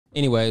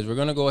Anyways, we're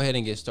going to go ahead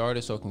and get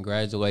started. So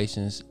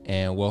congratulations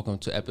and welcome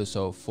to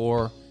episode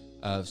 4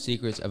 of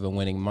Secrets of a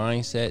Winning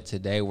Mindset.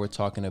 Today we're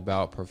talking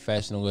about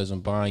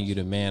professionalism. Bond, you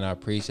the man. I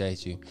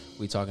appreciate you.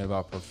 We're talking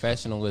about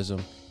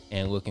professionalism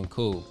and looking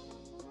cool.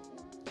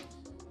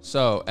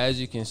 So as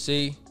you can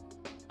see,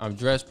 I'm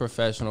dressed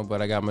professional, but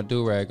I got my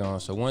do-rag on.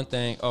 So one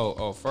thing,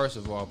 first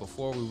of all,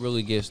 before we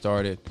really get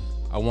started,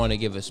 I want to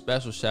give a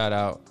special shout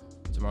out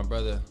to my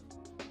brother,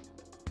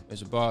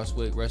 Mr.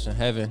 Boswick, rest in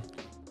heaven.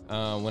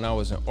 When I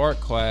was in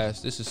art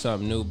class, this is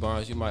something new,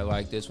 Bonds, you might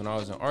like this. When I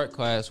was in art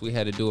class, we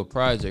had to do a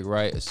project,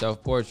 right? A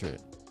self-portrait.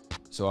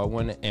 So I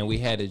went and we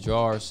had to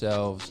draw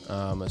ourselves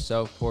a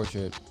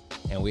self-portrait,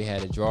 and we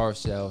had to draw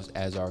ourselves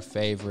as our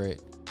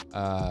favorite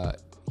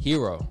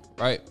hero,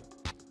 right?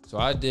 So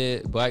I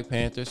did Black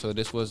Panther. So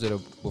this was a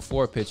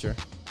before picture.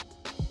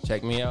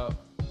 Check me out.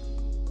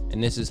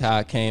 And this is how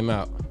it came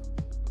out.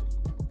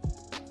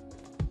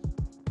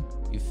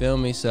 You feel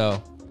me?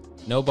 So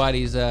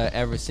nobody's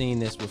ever seen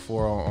this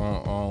before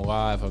on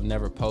live. I've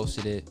never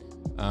posted it.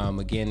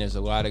 Again, there's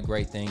a lot of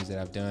great things that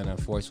I've done.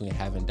 Unfortunately, I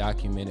haven't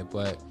documented,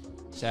 but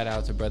shout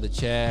out to Brother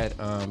Chad.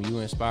 You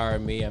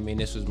inspired me. I mean,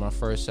 this was my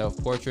first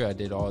self-portrait. I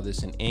did all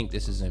this in ink.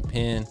 This is in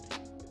pen.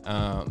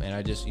 And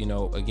I just,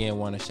 again,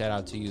 want to shout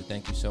out to you.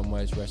 Thank you so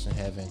much. Rest in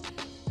heaven.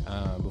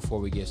 Before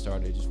we get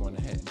started, just want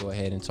to go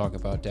ahead and talk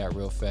about that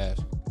real fast.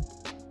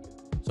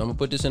 So I'm going to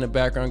put this in the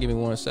background. Give me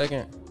 1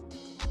 second.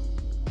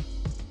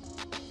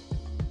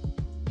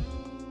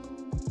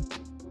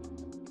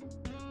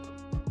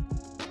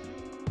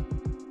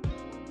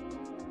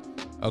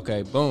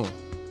 Okay, boom.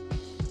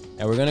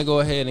 And we're going to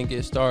go ahead and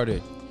get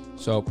started.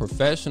 So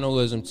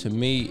professionalism to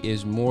me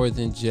is more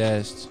than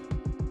just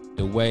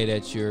the way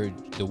that you're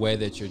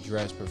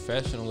dressed.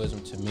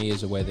 Professionalism to me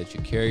is the way that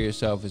you carry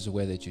yourself, is the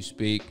way that you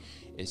speak.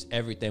 It's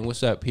everything.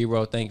 What's up,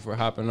 P-Row? Thank you for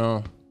hopping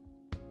on.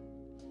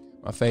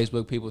 My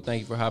Facebook people, thank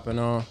you for hopping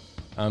on.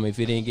 If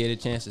you didn't get a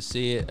chance to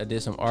see it, I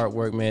did some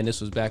artwork, man.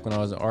 This was back when I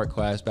was in art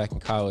class back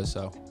in college,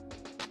 so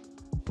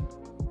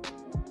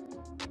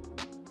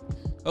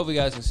hope you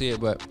guys can see it.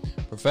 But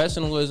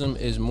professionalism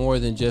is more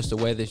than just the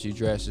way that you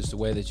dress. It's the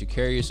way that you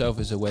carry yourself.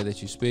 It's the way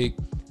that you speak.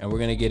 And we're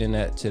going to get in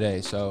that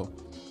today. So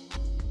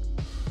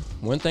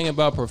one thing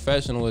about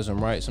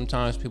professionalism, right?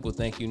 Sometimes people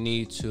think you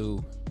need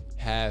to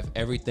have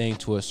everything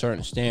to a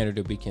certain standard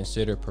to be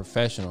considered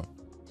professional.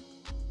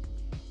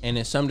 And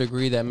in some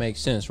degree that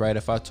makes sense, right?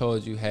 If I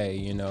told you,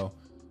 hey,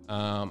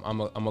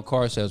 I'm a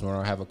car salesman,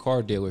 or I have a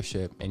car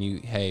dealership, and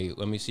hey,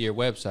 let me see your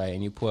website,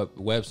 and you pull up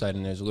the website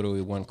and there's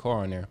literally one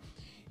car on there,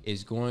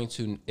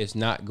 it's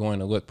not going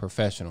to look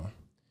professional.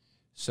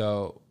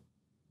 So,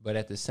 but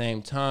at the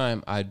same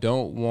time, I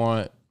don't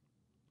want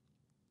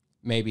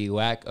maybe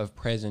lack of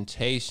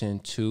presentation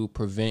to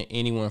prevent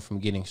anyone from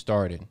getting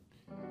started.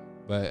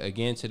 But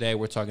again, today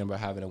we're talking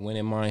about having a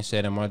winning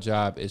mindset, and my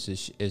job is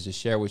to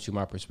share with you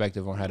my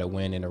perspective on how to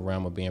win in the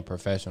realm of being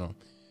professional.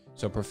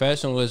 So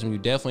professionalism, you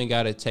definitely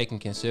got to take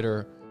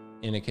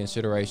into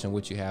consideration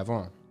what you have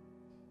on.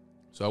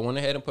 So I went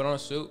ahead and put on a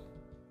suit.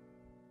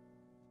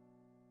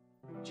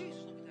 Jesus,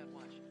 look at that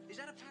watch. Is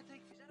that a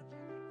Patek?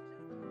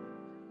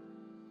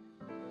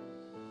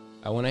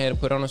 I went ahead and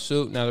put on a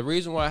suit. Now, the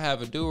reason why I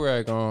have a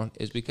do-rag on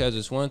is because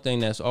it's one thing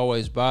that's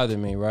always bothered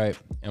me, right?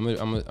 I'm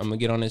gonna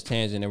get on this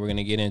tangent and we're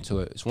gonna get into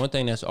it. It's one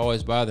thing that's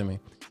always bothered me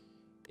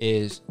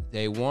is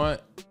they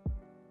want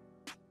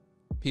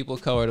people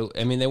of color to,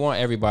 they want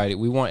everybody.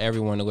 We want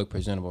everyone to look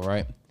presentable,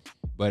 right?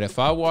 But if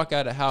I walk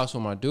out of the house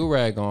with my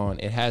do-rag on,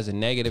 it has a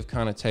negative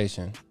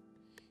connotation.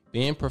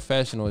 Being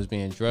professional is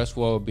being dressed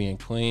well, being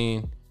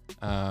clean,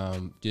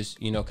 just,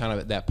 kind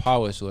of that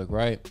polished look,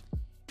 right?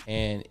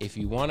 And if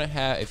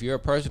you're a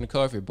person of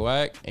color, if you're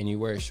black and you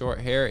wear short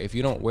hair, if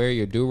you don't wear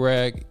your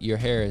do-rag, your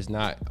hair is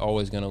not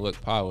always going to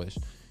look polished.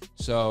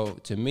 So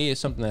to me,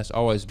 it's something that's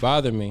always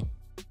bothered me,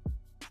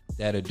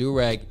 that a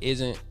do-rag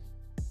isn't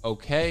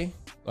okay.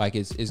 Like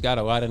it's got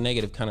a lot of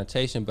negative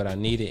connotation, but I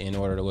need it in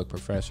order to look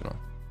professional.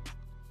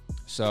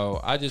 So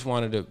I just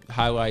wanted to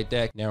highlight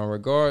that. Now, in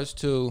regards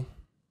to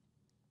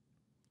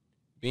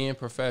being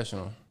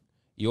professional,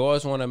 you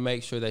always want to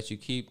make sure that you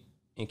keep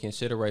in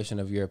consideration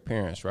of your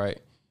appearance, right?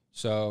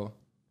 So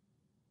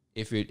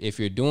if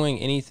you're doing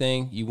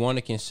anything, you want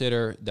to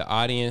consider the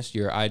audience,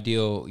 your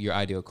ideal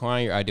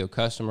client, your ideal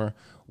customer.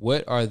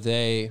 What are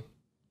they?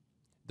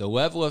 The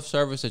level of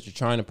service that you're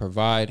trying to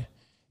provide,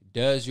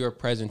 does your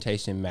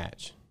presentation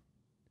match?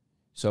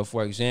 So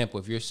for example,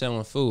 if you're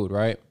selling food,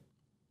 right?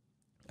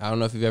 I don't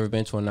know if you've ever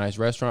been to a nice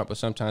restaurant, but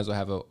sometimes they'll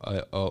have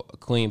a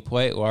clean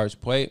plate, large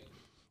plate.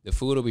 The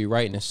food will be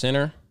right in the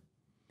center,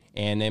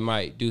 and they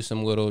might do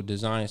some little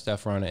design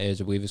stuff around the edge.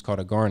 I believe it's called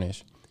a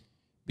garnish.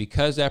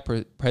 Because that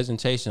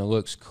presentation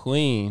looks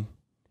clean,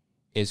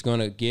 it's going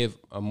to give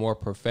a more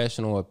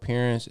professional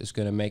appearance. It's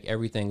going to make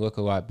everything look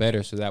a lot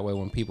better. So that way,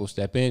 when people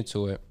step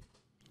into it,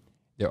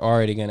 they're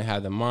already going to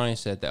have the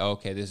mindset that,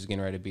 okay, this is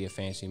getting ready to be a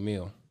fancy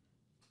meal.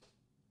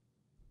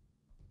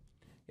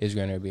 It's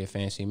going to be a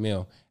fancy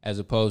meal, as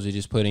opposed to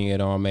just putting it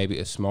on maybe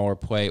a smaller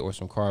plate or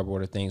some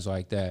cardboard or things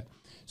like that.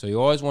 So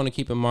you always want to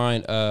keep in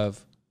mind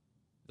of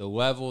the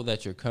level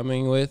that you're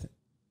coming with,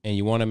 and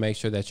you want to make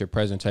sure that your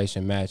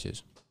presentation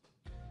matches.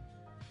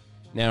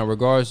 Now, in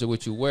regards to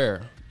what you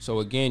wear, so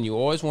again, you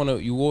always want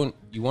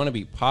to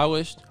be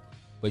polished,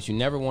 but you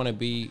never want to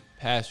be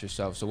past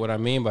yourself. So what I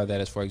mean by that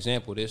is, for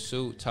example, this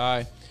suit,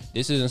 tie,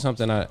 this isn't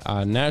something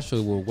I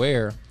naturally will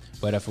wear,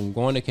 but if I'm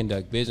going to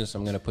conduct business,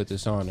 I'm going to put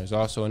this on. There's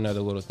also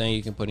another little thing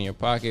you can put in your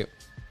pocket,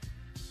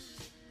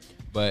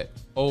 but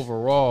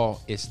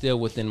overall, it's still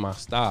within my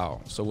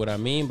style. So what I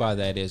mean by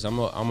that is I'm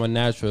a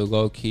natural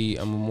low key,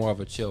 I'm more of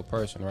a chill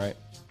person, right?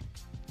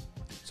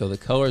 So the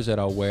colors that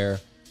I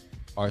wear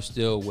are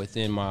still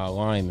within my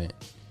alignment.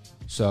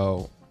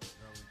 So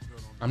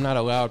I'm not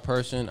a loud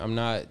person. I'm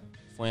not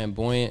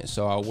flamboyant.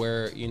 So I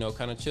wear,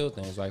 kind of chill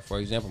things. Like, for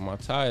example, my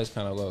tie is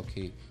kind of low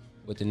key.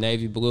 With the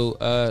navy blue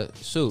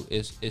suit,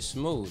 it's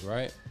smooth,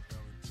 right?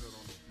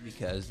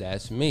 Because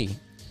that's me.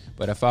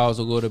 But if I was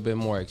a little bit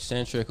more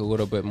eccentric, a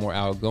little bit more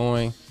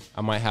outgoing,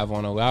 I might have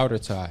on a louder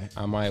tie.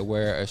 I might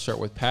wear a shirt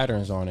with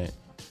patterns on it.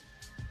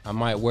 I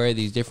might wear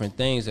these different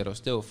things that'll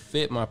still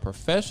fit my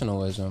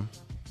professionalism,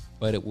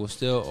 but it will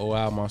still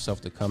allow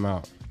myself to come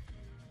out.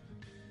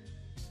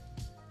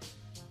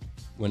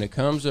 When it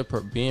comes to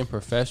being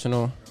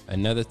professional,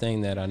 another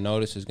thing that I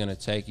notice is going to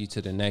take you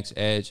to the next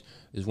edge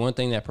is one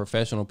thing that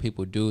professional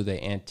people do. They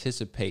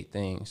anticipate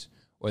things,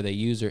 or they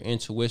use their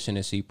intuition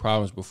to see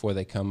problems before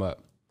they come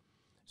up.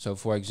 So,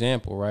 for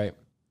example, right,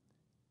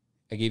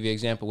 I give you an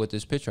example with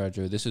this picture I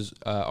drew. This is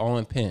all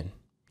in pen.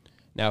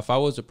 Now, if I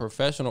was a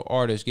professional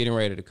artist getting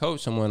ready to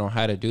coach someone on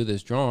how to do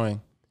this drawing,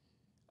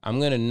 I'm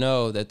going to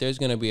know that there's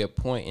going to be a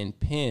point in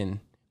pen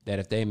that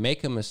if they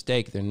make a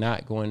mistake, they're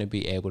not going to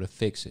be able to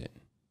fix it.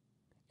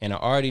 And I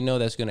already know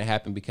that's going to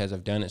happen because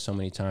I've done it so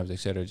many times,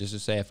 etc. Just to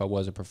say, if I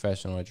was a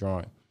professional at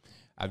drawing,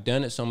 I've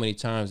done it so many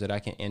times that I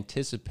can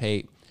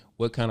anticipate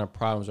what kind of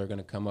problems are going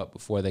to come up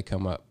before they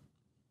come up.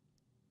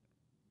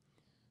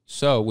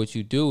 So what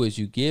you do is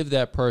you give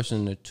that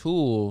person the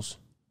tools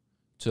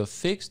to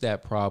fix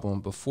that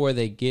problem before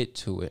they get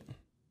to it.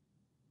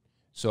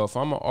 So if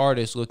I'm an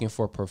artist looking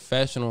for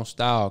professional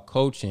style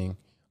coaching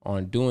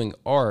on doing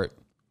art,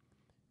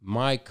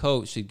 my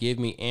coach should give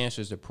me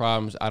answers to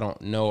problems I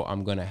don't know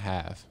I'm going to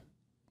have.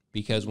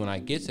 Because when I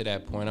get to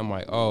that point, I'm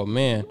like, oh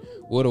man,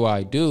 what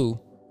do?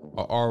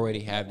 I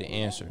already have the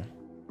answer.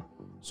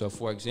 So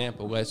for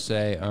example, let's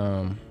say,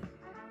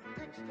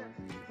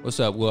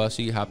 what's up, Will? I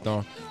see you hopped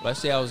on. Let's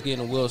say I was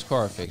getting Will's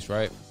car fixed,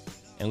 right?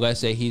 And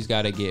let's say he's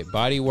got to get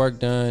body work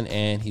done,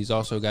 and he's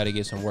also got to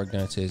get some work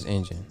done to his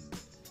engine.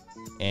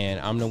 And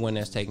I'm the one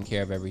that's taking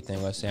care of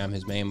everything. Let's say I'm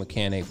his main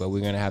mechanic, but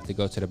we're going to have to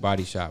go to the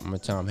body shop. I'm going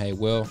to tell him, hey,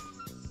 Will,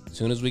 as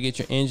soon as we get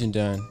your engine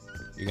done,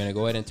 you're going to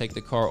go ahead and take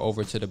the car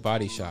over to the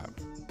body shop.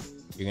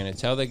 You're going to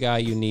tell the guy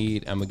you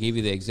need. I'm going to give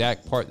you the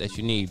exact part that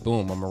you need.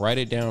 Boom. I'm going to write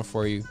it down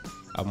for you.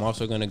 I'm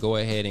also going to go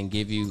ahead and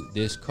give you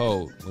this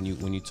code. When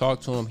you talk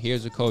to him,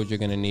 here's the code you're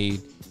going to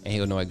need, and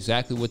he'll know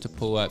exactly what to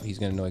pull up. He's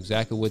going to know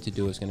exactly what to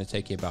do. It's going to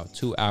take you about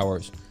 2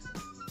 hours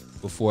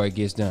before it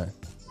gets done.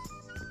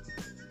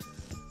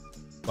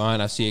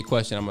 Fine, I see a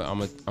question. I'm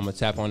gonna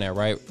tap on that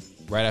right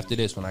after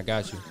this one. I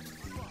got you.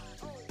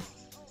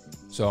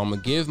 So I'm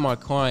gonna give my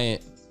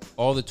client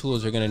all the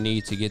tools they're gonna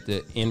need to get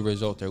the end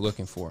result they're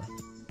looking for.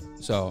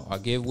 So I'll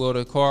give Will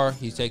the car.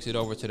 He takes it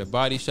over to the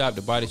body shop.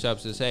 The body shop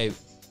says, hey,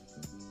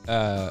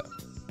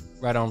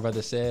 right on,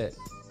 brother said,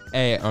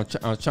 hey, I'm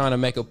trying to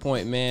make a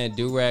point, man.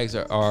 Do-rags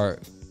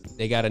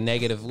they got a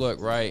negative look,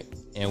 right?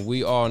 And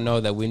we all know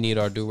that we need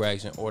our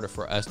do-rags in order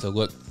for us to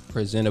look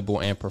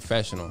presentable and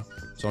professional.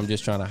 So I'm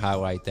just trying to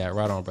highlight that.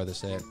 Right on, brother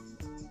said.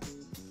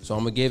 So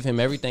I'm going to give him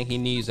everything he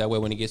needs. That way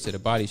when he gets to the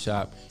body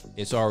shop,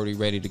 it's already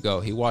ready to go.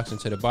 He walks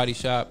into the body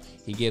shop.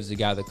 He gives the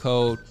guy the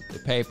code, the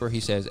paper. He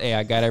says, hey,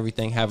 I got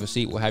everything. Have a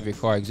seat. We'll have your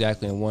car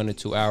exactly in 1 to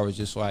 2 hours,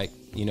 just like,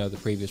 the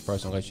previous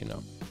person let you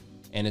know.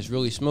 And it's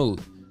really smooth.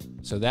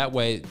 So that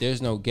way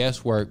there's no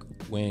guesswork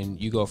when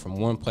you go from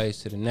one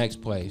place to the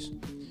next place.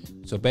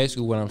 So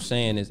basically what I'm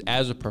saying is,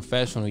 as a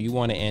professional, you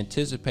want to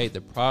anticipate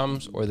the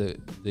problems or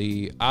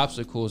the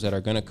obstacles that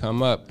are going to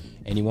come up,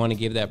 and you want to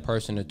give that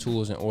person the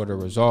tools in order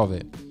to resolve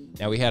it.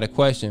 Now, we had a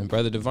question.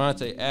 Brother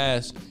Devontae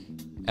asked,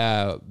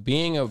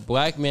 being a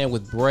black man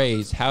with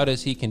braids, how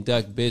does he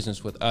conduct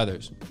business with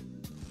others?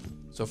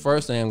 So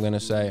first thing I'm going to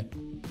say,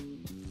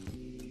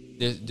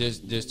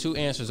 there's 2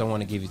 answers I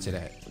want to give you to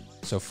that.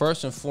 So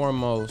first and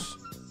foremost,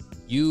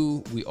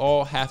 we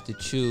all have to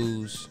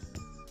choose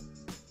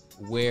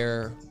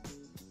where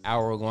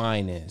our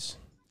line is.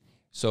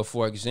 So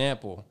for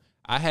example,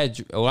 I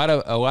had a lot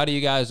of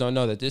you guys don't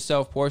know that this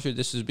self-portrait,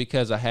 this is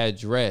because I had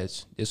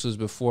dreads. This was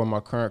before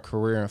my current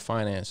career in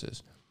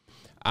finances.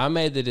 I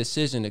made the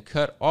decision to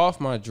cut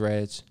off my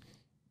dreads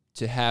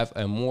to have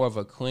a more of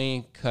a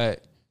clean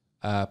cut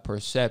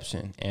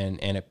perception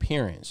and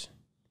appearance.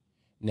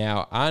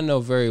 Now, I know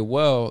very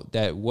well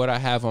that what I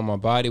have on my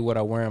body,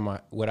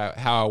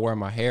 how I wear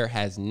my hair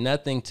has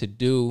nothing to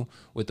do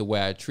with the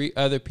way I treat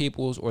other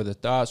people's or the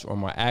thoughts or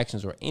my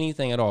actions or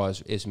anything at all.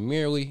 It's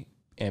merely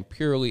and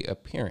purely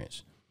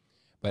appearance.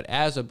 But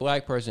as a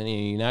black person in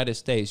the United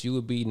States, you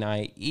would be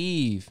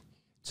naive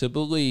to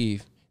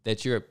believe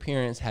that your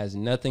appearance has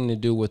nothing to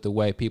do with the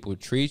way people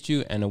treat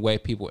you and the way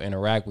people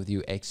interact with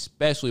you,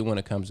 especially when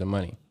it comes to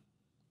money.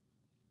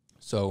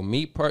 So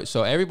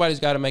so everybody's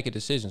got to make a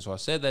decision. So I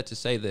said that to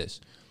say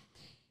this.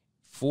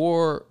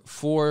 For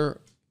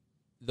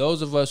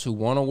those of us who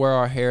want to wear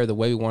our hair the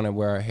way we want to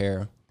wear our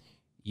hair,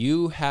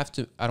 you have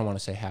to, I don't want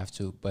to say have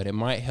to, but it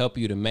might help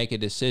you to make a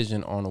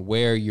decision on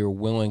where you're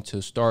willing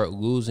to start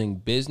losing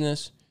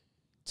business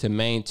to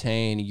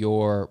maintain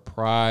your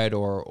pride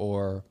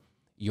or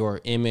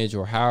your image,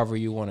 or however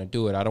you want to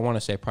do it. I don't want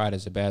to say pride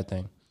is a bad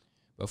thing.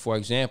 But for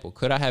example,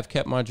 could I have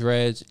kept my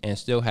dreads and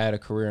still had a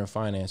career in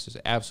finances?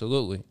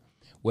 Absolutely.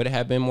 Would it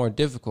have been more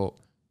difficult?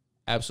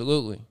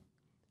 Absolutely.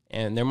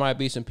 And there might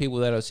be some people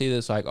that'll see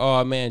this like,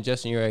 oh man,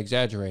 Justin, you're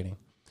exaggerating.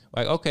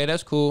 Like, okay,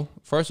 that's cool.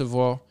 First of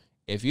all,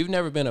 if you've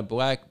never been a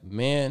black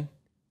man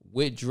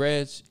with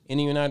dreads in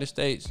the United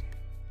States,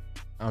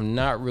 I'm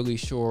not really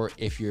sure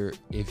if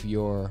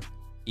you're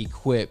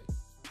equipped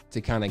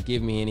to kind of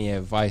give me any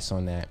advice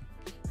on that.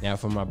 Now,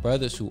 for my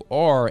brothers who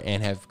are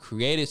and have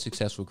created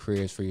successful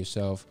careers for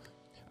yourself,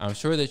 I'm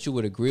sure that you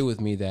would agree with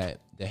me that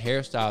the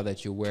hairstyle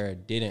that you wear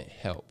didn't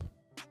help.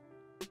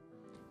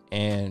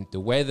 And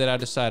the way that I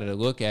decided to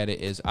look at it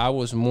is I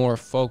was more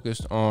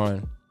focused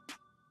on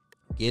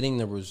getting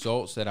the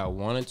results that I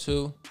wanted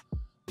to,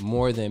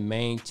 more than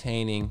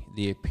maintaining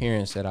the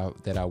appearance that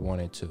I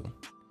wanted to.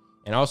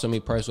 And also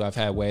me personally, I've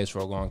had waves for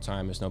a long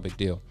time. It's no big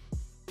deal.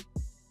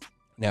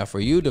 Now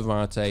for you,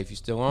 Devontae, if you're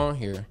still on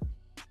here,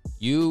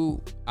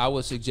 I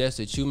would suggest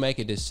that you make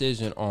a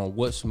decision on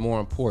what's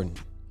more important.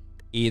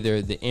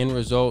 Either the end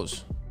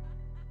results,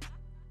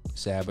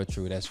 sad but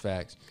true, that's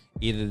facts.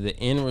 Either the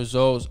end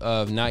results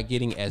of not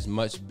getting as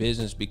much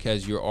business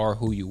because you are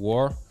who you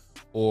are,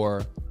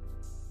 or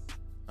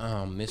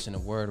I'm missing a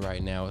word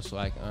right now. It's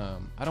like,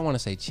 I don't want to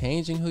say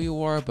changing who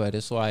you are, but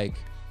it's like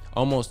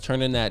almost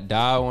turning that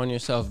dial on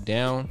yourself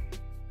down,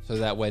 so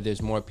that way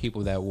there's more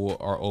people that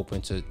are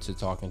open to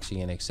talking to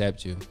you and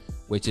accept you,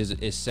 which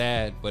is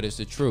sad, but it's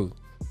the truth.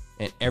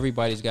 And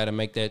everybody's got to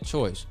make that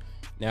choice.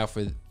 Now,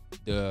 for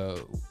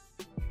the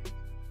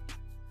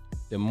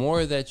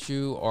more that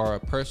you are a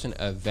person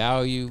of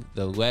value,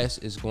 the less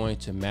is going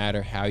to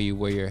matter how you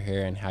wear your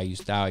hair and how you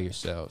style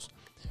yourselves.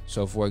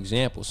 So, for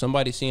example,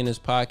 somebody seeing this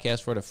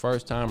podcast for the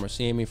first time or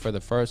seeing me for the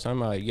first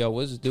time, I'm like, yo,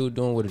 what's this dude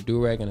doing with a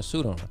do-rag and a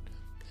suit on?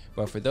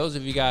 But for those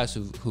of you guys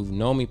who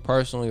know me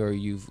personally, or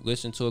you've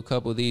listened to a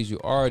couple of these, you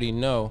already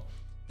know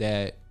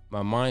that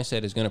my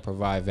mindset is going to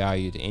provide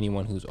value to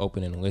anyone who's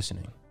open and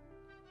listening.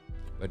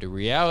 But the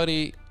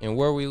reality and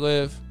where we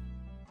live,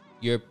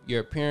 your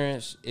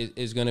appearance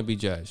is going to be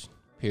judged,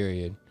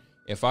 period.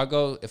 If I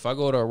go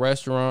to a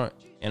restaurant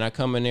and I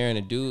come in there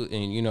and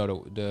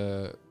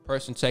the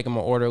person taking my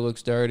order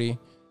looks dirty,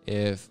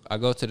 if I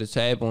go to the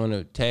table and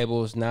the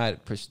table is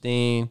not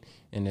pristine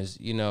and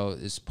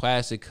it's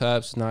plastic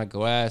cups, not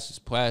glass, it's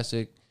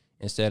plastic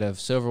instead of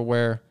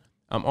silverware,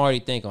 I'm already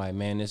thinking like,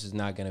 man, this is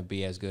not going to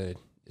be as good.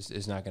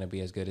 It's not going to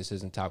be as good. This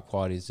isn't top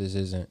quality. This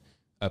isn't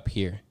up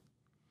here.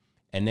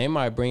 And they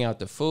might bring out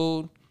the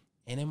food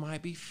and it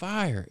might be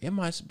fire. It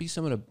might be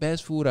some of the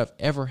best food I've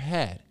ever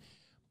had.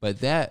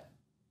 But that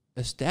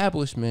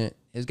establishment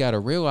has got to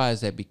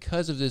realize that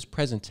because of this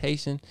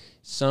presentation,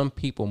 some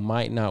people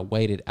might not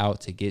wait it out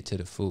to get to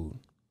the food.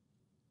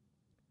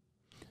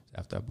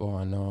 After that ball,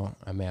 I know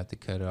I may have to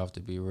cut it off,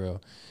 to be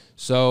real.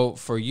 So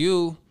for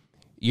you,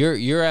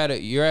 you're at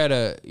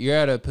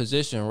a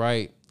position,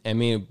 right? I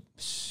mean,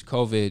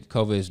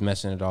 COVID is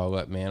messing it all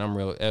up, man. I'm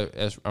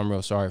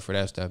real sorry for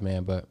that stuff,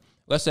 man. But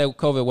let's say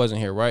COVID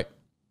wasn't here, right?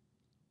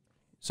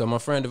 So my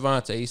friend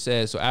Devontae, he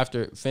says, so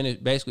after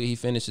he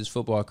finished his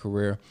football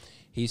career,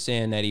 he's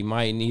saying that he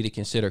might need to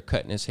consider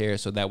cutting his hair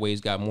so that way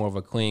he's got more of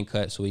a clean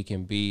cut so he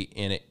can be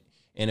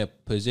in a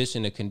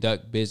position to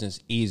conduct business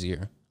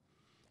easier.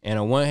 And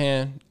on one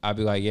hand, I'd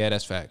be like, yeah,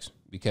 that's facts.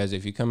 Because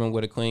if you come in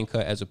with a clean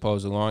cut as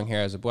opposed to long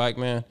hair as a black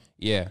man,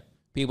 yeah,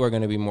 people are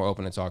going to be more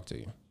open to talk to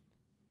you.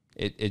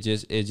 It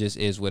just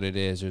is what it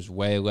is. There's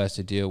way less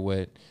to deal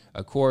with.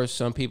 Of course,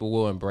 some people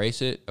will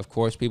embrace it. Of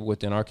course, people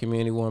within our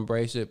community will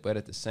embrace it. But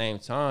at the same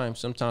time,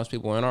 sometimes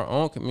people in our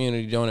own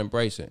community don't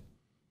embrace it.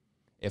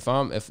 If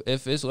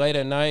it's late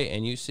at night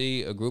and you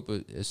see a group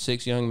of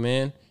 6 young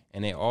men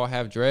and they all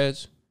have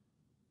dreads,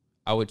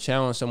 I would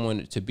challenge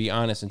someone to be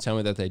honest and tell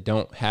me that they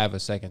don't have a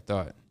second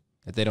thought.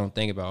 That they don't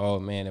think about, oh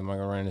man, am I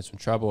going to run into some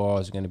trouble, or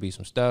is going to be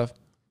some stuff?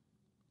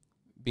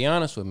 Be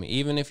honest with me.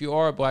 Even if you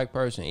are a black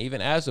person,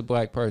 even as a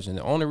black person,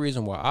 the only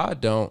reason why I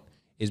don't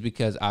is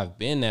because I've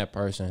been that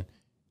person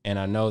and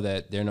I know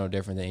that they're no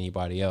different than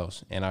anybody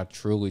else. And I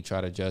truly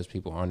try to judge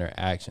people on their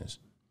actions.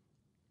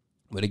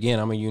 But again,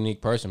 I'm a unique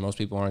person. Most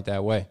people aren't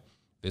that way.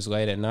 If it's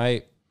late at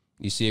night,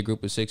 you see a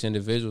group of 6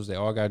 individuals, they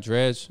all got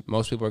dreads,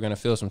 most people are going to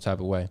feel some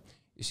type of way.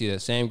 You see that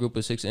same group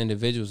of 6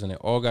 individuals and they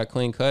all got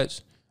clean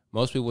cuts,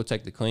 most people will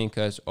take the clean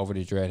cuts over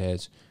the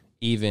dreadheads,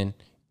 even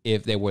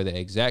if they were the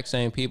exact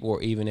same people,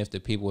 or even if the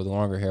people with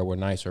longer hair were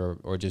nicer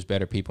or just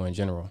better people in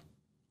general.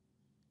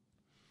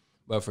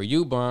 But for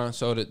you, Bon,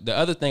 so the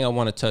other thing I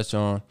want to touch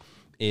on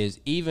is,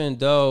 even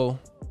though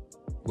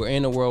we're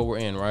in the world we're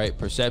in, right?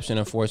 Perception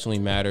unfortunately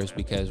matters,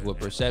 because what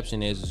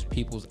perception is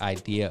people's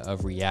idea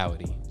of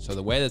reality. So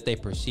the way that they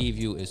perceive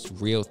you is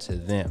real to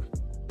them,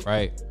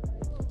 right?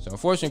 So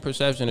unfortunately,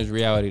 perception is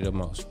reality the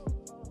most.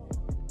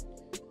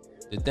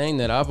 The thing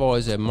that I've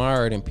always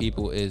admired in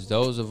people is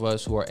those of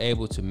us who are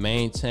able to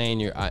maintain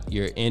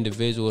your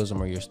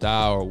individualism or your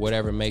style or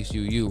whatever makes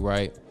you you,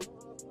 right?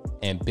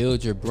 And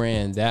build your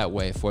brand that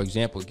way. For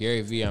example,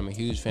 Gary Vee. I'm a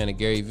huge fan of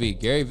Gary Vee.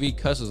 Gary Vee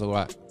cusses a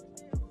lot.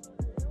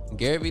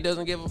 Gary Vee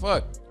doesn't give a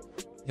fuck.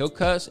 He'll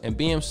cuss and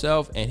be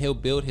himself, and he'll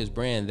build his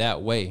brand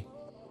that way.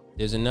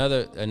 There's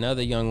another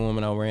young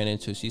woman I ran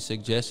into. She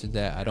suggested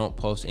that I don't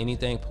post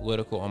anything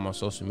political on my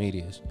social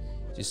medias.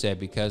 She said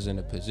because in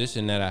the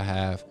position that I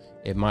have,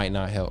 it might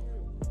not help.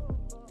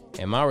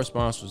 And my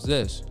response was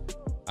this: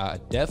 I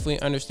definitely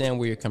understand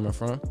where you're coming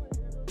from,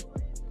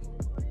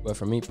 but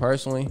for me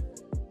personally,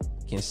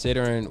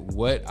 considering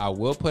what I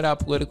will put out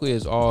politically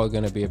is all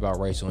going to be about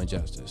racial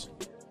injustice.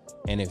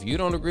 And if you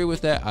don't agree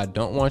with that, I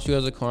don't want you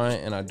as a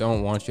client, and I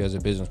don't want you as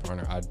a business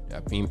partner. I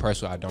mean,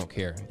 personally, I don't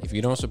care. If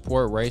you don't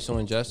support racial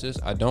injustice,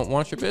 I don't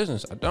want your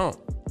business. I don't.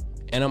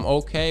 And I'm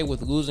okay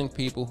with losing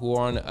people who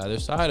are on the other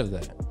side of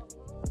that.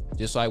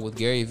 Just like with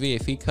Gary Vee,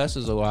 if he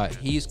cusses a lot,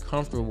 he's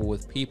comfortable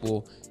with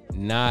people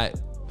not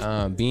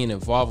being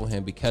involved with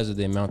him because of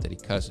the amount that he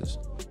cusses.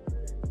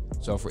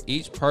 So for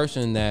each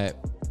person that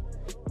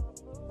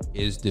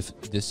is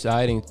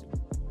deciding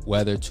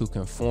whether to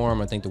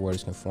conform, I think the word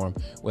is conform,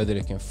 whether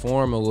to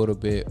conform a little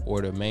bit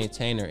or to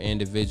maintain their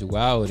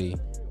individuality,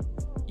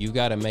 you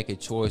got to make a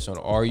choice on,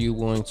 are you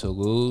willing to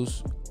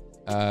lose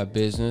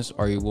business?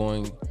 Are you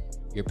willing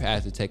your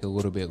path to take a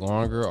little bit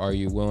longer? Are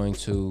you willing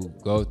to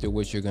go through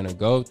what you're going to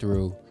go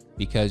through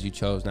because you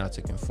chose not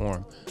to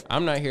conform?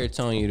 I'm not here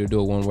telling you to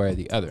do it one way or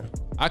the other.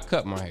 I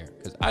cut my hair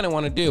because I didn't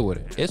want to deal with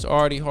it. It's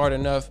already hard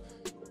enough.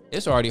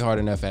 It's already hard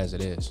enough as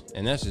it is.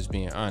 And that's just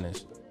being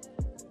honest.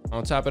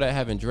 On top of that,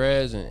 having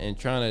dreads and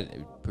trying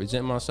to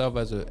present myself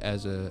as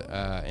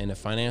a in a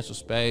financial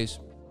space,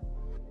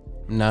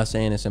 I'm not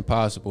saying it's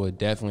impossible. It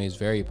definitely is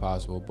very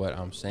possible, but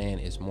I'm saying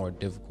it's more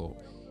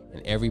difficult.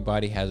 And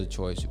everybody has a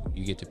choice.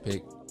 You get to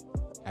pick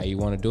how you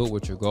want to do it,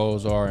 what your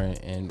goals are,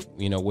 and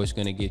you know what's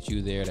going to get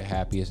you there the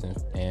happiest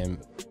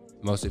and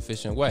most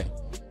efficient way.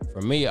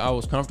 For me, I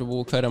was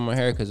comfortable cutting my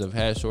hair because I've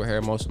had short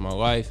hair most of my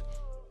life,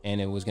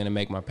 and it was going to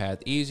make my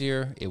path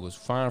easier. It was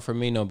fine for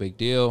me, no big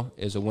deal.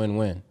 It's a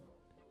win-win.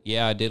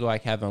 Yeah, I did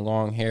like having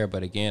long hair,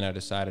 but again, I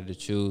decided to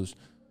choose.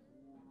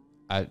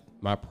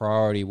 My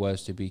priority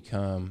was to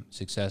become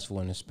successful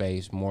in the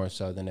space more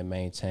so than to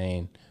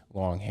maintain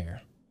long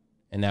hair.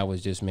 And that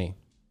was just me.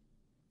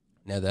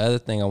 Now, the other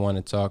thing I want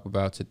to talk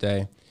about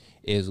today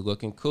is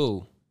looking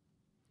cool.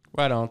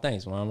 Right on.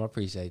 Thanks, Mom. I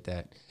appreciate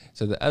that.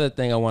 So the other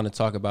thing I want to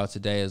talk about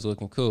today is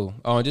looking cool.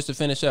 Oh, and just to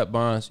finish up,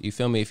 Bonds, you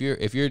feel me?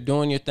 If you're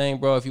doing your thing,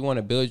 bro, if you want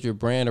to build your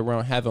brand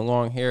around having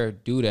long hair,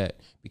 do that,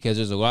 because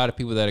there's a lot of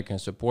people that can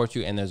support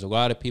you, and there's a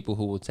lot of people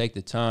who will take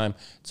the time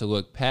to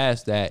look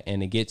past that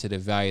and to get to the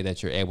value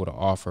that you're able to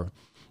offer.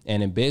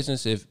 And in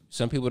business, if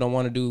some people don't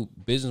want to do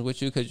business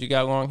with you because you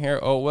got long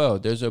hair, oh well,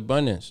 there's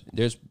abundance.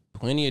 There's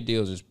plenty of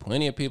deals. There's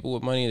plenty of people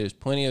with money. There's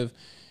plenty of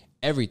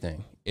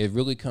everything. It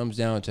really comes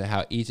down to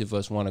how each of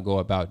us want to go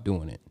about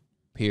doing it,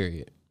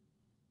 period.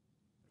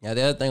 Now,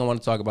 the other thing I want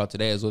to talk about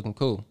today is looking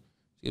cool.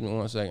 Excuse me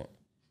 1 second.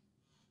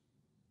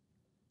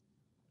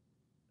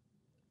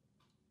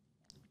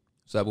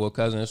 What's up, little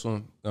cousin? This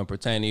one going to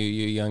pertain to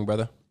you, young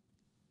brother.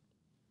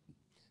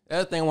 The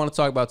other thing I want to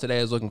talk about today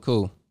is looking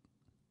cool.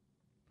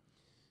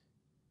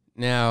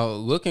 Now,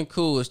 looking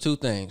cool is two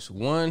things.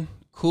 One,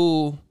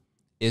 cool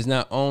is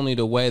not only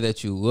the way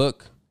that you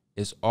look,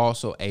 it's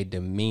also a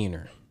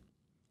demeanor.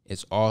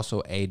 It's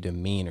also a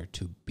demeanor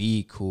to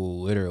be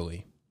cool,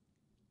 literally.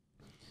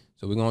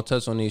 So we're going to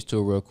touch on these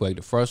two real quick.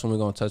 The first one we're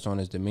going to touch on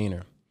is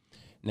demeanor.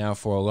 Now,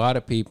 for a lot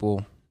of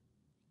people,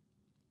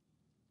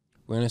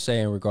 we're going to say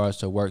in regards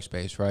to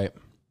workspace, right?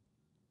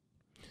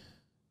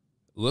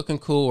 Looking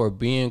cool or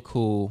being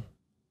cool,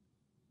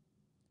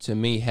 to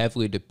me,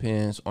 heavily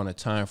depends on the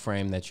time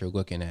frame that you're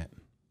looking at.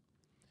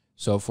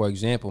 So, for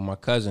example, my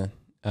cousin,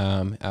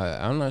 I'm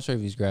not sure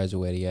if he's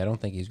graduated yet. I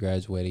don't think he's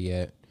graduated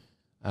yet.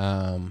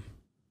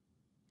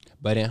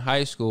 But in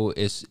high school,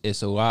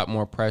 it's a lot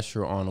more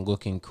pressure on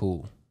looking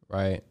cool,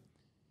 right?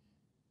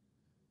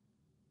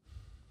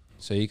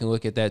 So you can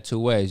look at that two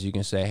ways. You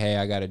can say, hey,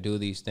 I got to do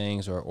these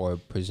things or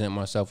present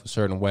myself a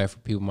certain way for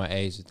people my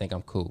age to think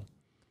I'm cool.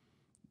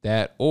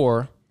 That,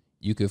 or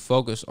you could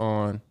focus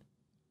on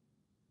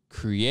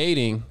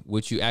creating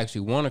what you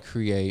actually want to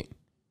create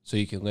so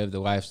you can live the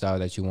lifestyle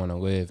that you want to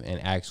live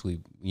and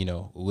actually, you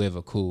know, live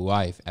a cool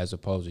life as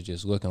opposed to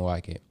just looking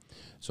like it.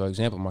 So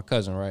example, my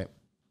cousin, right?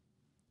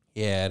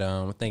 He had,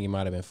 I think he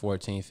might have been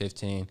 14,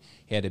 15.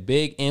 He had a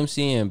big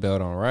MCM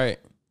belt on, right?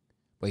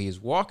 But he was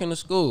walking to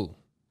school,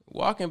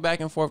 walking back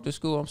and forth to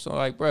school. I'm so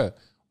like, bruh,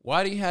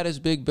 why do you have this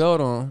big belt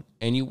on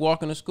and you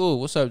walking to school?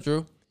 What's up,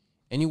 Drew?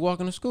 And you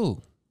walking to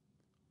school?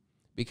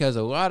 because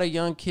a lot of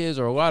young kids,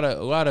 or a lot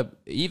of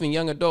even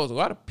young adults, a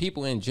lot of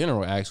people in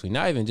general, actually,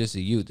 not even just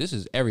the youth, this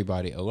is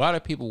everybody. A lot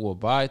of people will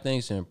buy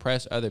things to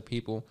impress other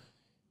people,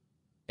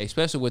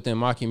 especially within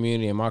my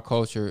community and my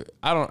culture.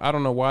 I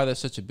don't know why that's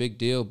such a big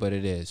deal, but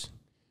it is.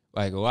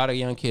 Like, a lot of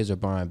young kids are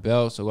buying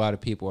belts. A lot of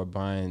people are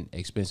buying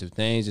expensive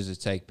things just to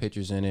take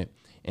pictures in it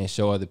and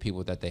show other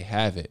people that they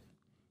have it.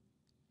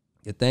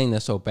 The thing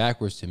that's so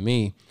backwards to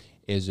me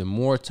is the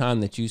more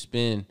time that you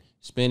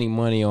spending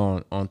money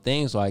on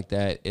things like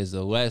that is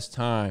the less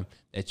time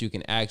that you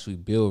can actually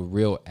build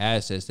real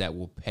assets that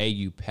will pay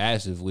you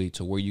passively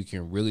to where you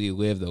can really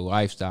live the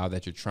lifestyle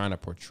that you're trying to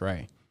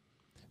portray.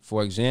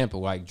 For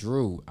example, like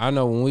Drew, I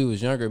know when we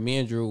was younger, me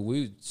and Drew,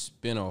 we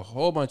spent a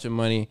whole bunch of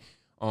money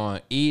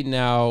on eating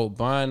out,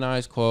 buying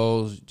nice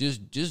clothes,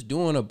 just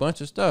doing a bunch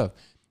of stuff.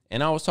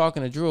 And I was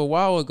talking to Drew a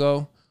while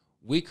ago.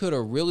 We could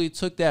have really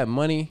took that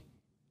money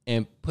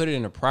and put it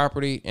in a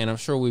property, and I'm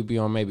sure we'd be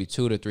on maybe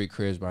 2 to 3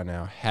 cribs by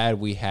now had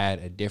we had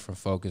a different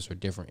focus or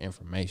different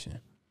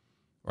information,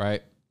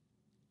 right?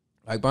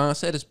 Like Bon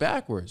said, it's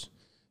backwards.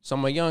 So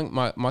my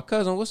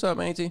cousin, what's up,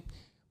 Auntie?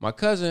 My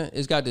cousin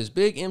has got this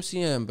big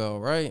MCM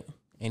belt, right?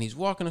 And he's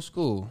walking to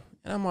school.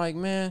 And I'm like,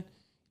 man,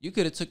 you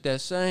could have took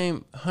that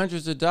same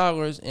hundreds of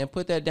dollars and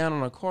put that down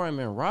on a car and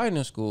been riding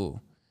to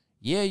school.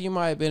 Yeah, you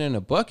might have been in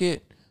a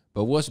bucket,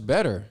 but what's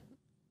better?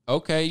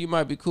 Okay, you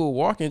might be cool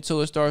walking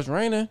until it starts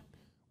raining,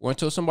 or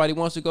until somebody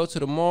wants to go to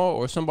the mall,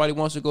 or somebody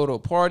wants to go to a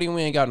party and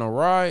we ain't got no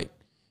ride.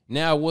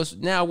 Now what's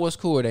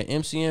cooler, that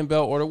MCM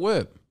belt or the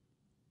whip?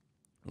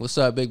 What's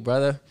up, big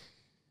brother?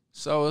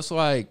 So it's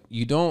like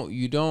you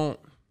don't.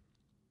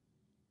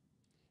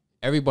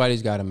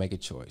 Everybody's got to make a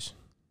choice,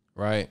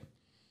 right?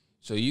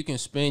 So you can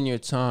spend your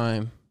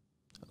time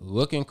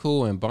looking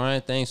cool and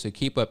buying things to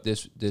keep up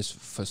this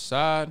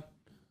facade,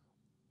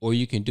 or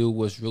you can do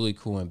what's really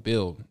cool and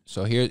build.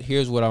 So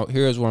here's where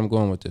I'm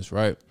going with this,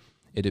 right?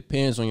 It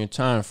depends on your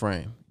time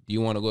frame. Do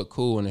you want to look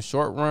cool in the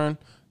short run?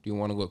 Do you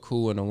want to look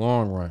cool in the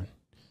long run?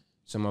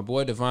 So my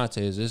boy Devontae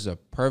this is a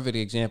perfect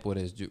example of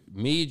this.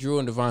 Me, Drew,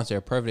 and Devontae are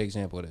a perfect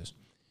example of this.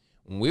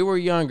 When we were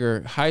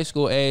younger, high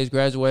school age,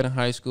 graduating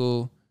high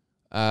school,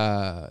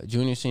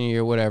 junior, senior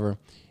year, whatever,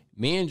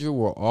 me and Drew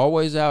were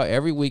always out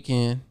every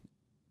weekend,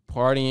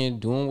 partying,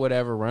 doing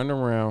whatever, running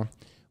around,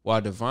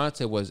 while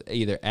Devontae was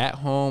either at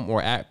home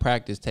or at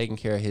practice taking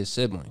care of his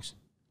siblings.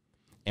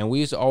 And we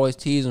used to always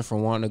tease him for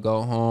wanting to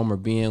go home or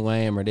being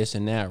lame or this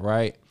and that,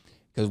 right?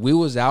 Because we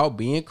was out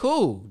being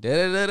cool.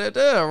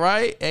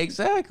 Right?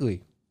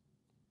 Exactly.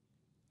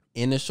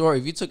 In the short,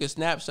 if you took a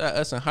snapshot of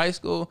us in high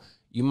school,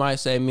 you might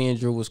say me and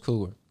Drew was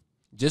cooler.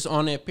 Just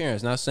on the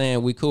appearance. Not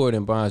saying we cooler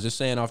than Bonds. Just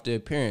saying off the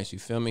appearance. You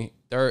feel me?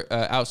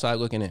 Outside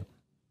looking in.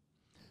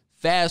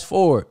 Fast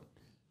forward.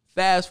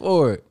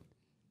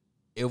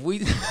 If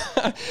we...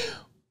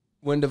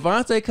 When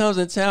Devontae comes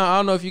in town, I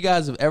don't know if you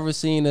guys have ever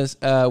seen us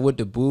with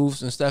the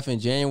booths and stuff in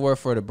January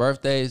for the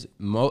birthdays.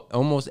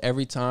 Almost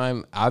every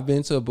time I've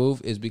been to a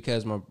booth is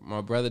because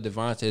my brother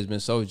Devontae has been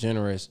so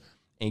generous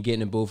in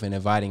getting a booth and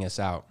inviting us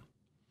out.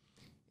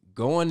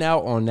 Going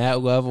out on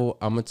that level,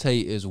 I'm going to tell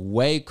you, is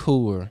way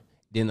cooler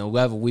than the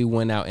level we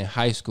went out in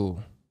high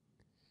school.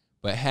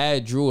 But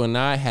had Drew and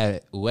I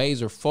had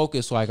laser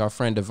focus like our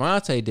friend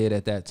Devontae did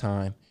at that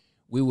time,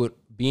 we would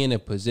be in a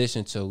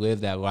position to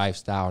live that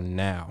lifestyle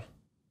now.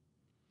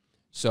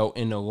 So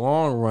in the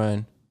long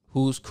run,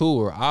 who's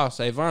cooler? I'll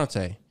say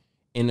Vontae.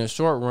 In the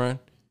short run,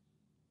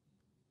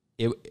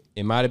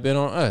 it might have been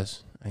on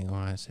us. I ain't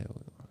gonna say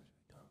what.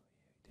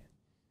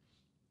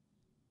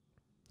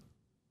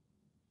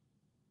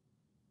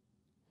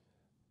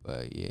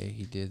 But yeah,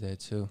 he did that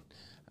too.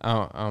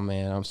 Oh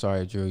man, I'm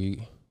sorry, Drew. You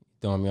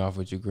throwing me off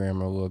with your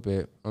grammar a little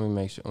bit. Let me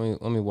make sure.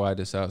 Let me wide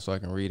this out so I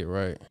can read it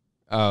right.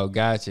 Oh,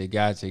 gotcha.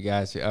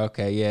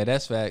 Okay, yeah,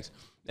 that's facts.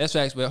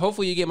 But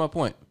hopefully you get my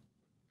point.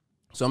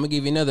 So I'm going to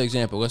give you another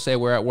example. Let's say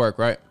we're at work,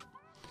 right?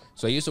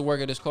 So I used to work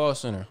at this call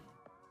center.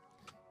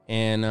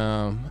 And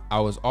I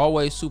was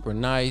always super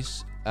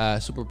nice,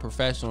 super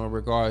professional in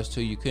regards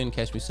to you couldn't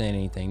catch me saying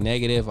anything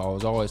negative. I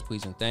was always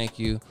please and thank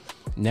you.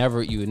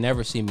 You would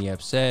never see me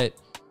upset.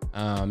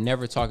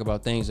 Never talk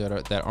about things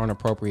that aren't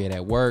appropriate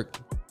at work.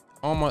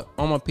 On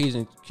my P's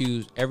and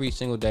Q's every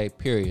single day,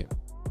 period.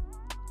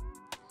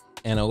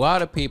 And a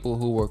lot of people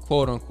who were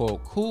quote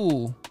unquote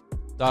cool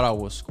thought I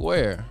was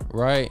square,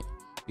 right?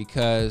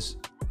 Because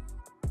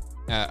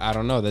I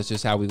don't know, that's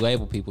just how we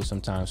label people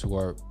sometimes who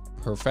are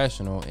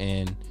professional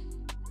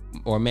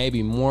or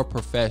maybe more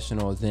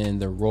professional than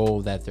the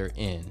role that they're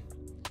in.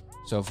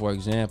 So for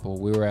example,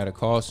 we were at a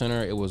call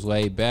center, it was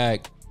laid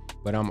back,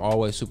 but I'm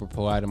always super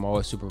polite, I'm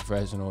always super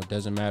professional. It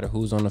doesn't matter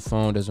who's on the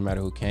phone, doesn't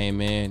matter who came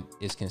in,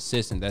 it's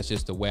consistent. That's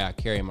just the way I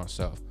carry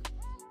myself.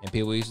 And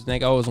people used to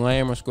think I was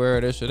lame or square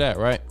or this or that,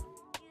 right?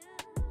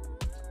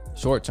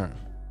 Short term.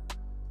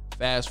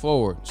 Fast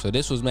forward. So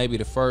this was maybe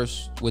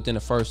within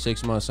the first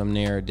 6 months I'm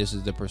there. This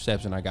is the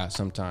perception I got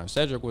sometimes.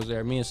 Cedric was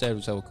there. Me and Cedric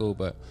was so cool,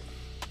 but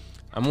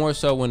I'm more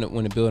so when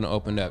the building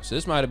opened up. So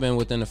this might have been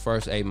within the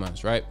first 8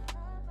 months, right?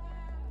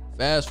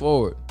 Fast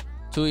forward,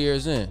 2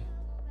 years in.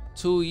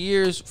 2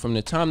 years from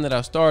the time that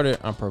I started,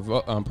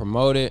 I'm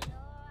promoted.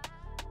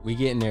 We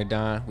getting there,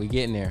 Don. We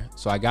getting there.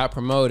 So I got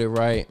promoted,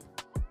 right?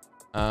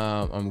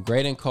 I'm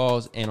grading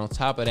calls, and on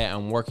top of that,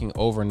 I'm working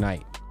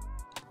overnight.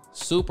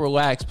 Super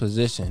lax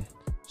position.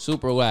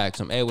 Super lax.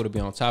 I'm able to be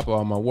on top of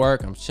all my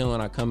work. I'm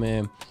chilling. I come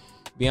in.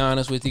 Be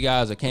honest with you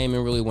guys, I came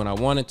in really when I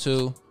wanted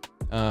to.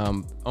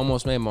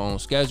 Almost made my own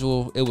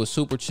schedule. It was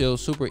super chill,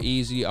 super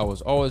easy. I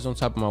was always on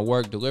top of my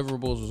work.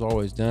 Deliverables was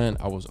always done.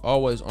 I was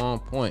always on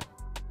point.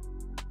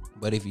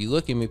 But if you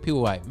look at me, people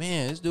are like,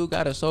 man, this dude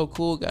got it so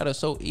cool, got it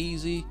so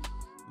easy,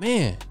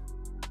 man.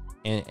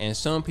 And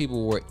some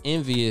people were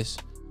envious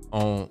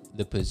on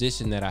the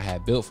position that I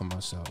had built for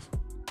myself,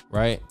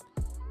 right?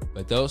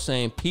 But those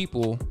same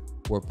people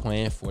were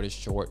playing for the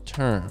short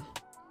term.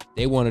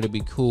 They wanted to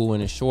be cool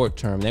in the short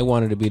term. They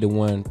wanted to be the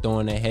one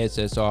throwing their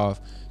headsets off,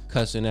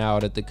 cussing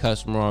out at the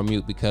customer on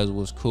mute because it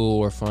was cool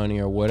or funny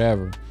or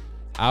whatever.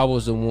 I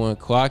was the one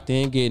clocked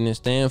in, getting it,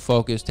 staying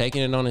focused,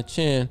 taking it on the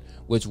chin,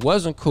 which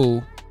wasn't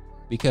cool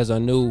because I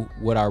knew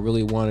what I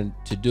really wanted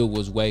to do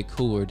was way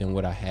cooler than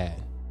what I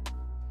had.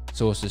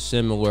 So it's a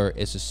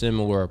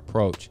similar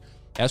approach.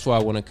 That's why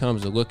when it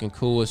comes to looking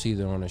cool, it's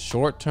either on a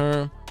short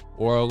term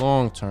or a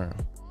long term.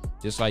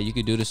 Just like you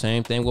could do the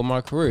same thing with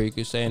my career. You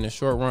could say in the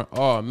short run,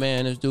 oh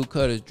man, this dude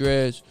cut his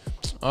dreads.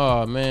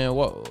 Oh man,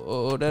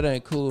 that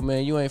ain't cool,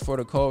 man. You ain't for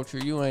the culture.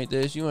 You ain't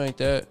this, you ain't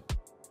that.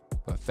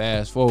 But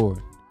fast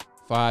forward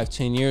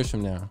 5-10 years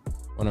from now,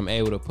 when I'm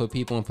able to put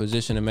people in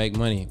position to make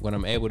money, when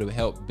I'm able to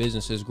help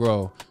businesses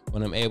grow,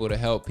 when I'm able to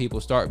help people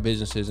start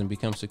businesses and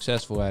become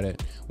successful at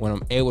it, when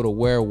I'm able to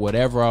wear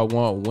whatever I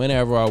want,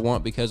 whenever I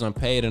want, because I'm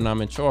paid and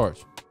I'm in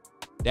charge.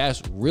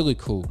 That's really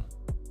cool,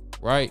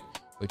 right?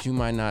 But you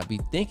might not be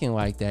thinking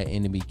like that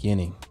in the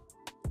beginning.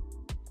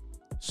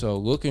 So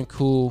looking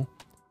cool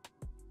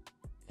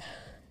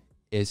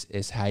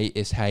is how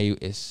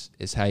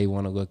you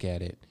want to look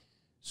at it.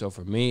 So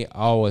for me, I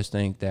always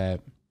think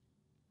that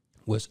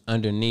what's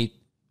underneath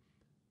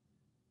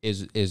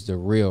is the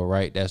real,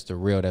 right? That's the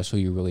real. That's who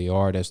you really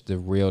are. That's the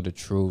real, the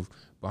truth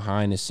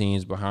behind the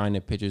scenes, behind the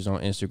pictures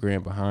on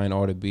Instagram, behind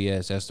all the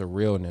BS. That's the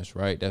realness,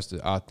 right? That's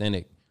the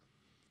authentic.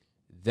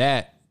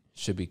 That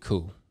should be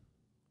cool.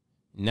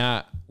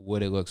 Not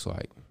what it looks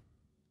like.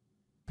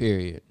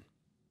 Period.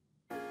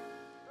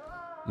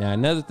 Now,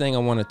 another thing I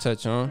want to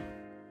touch on,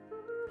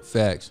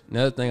 facts.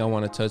 Another thing I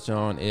want to touch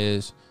on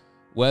is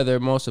whether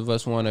most of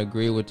us want to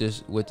agree with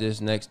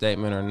this next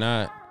statement or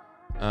not.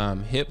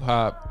 Hip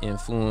hop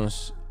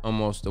influenced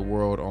almost the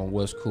world on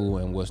what's cool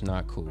and what's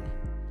not cool.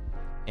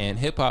 And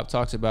hip hop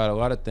talks about a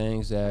lot of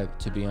things that,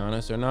 to be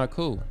honest, are not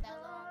cool.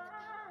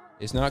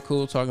 It's not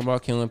cool talking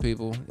about killing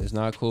people. It's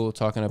not cool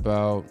talking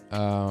about,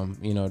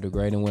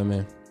 degrading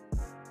women.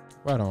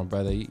 Right on,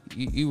 brother.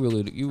 You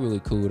really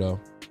cool though.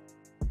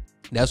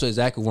 That's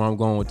exactly where I'm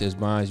going with this,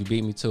 Bonds. You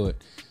beat me to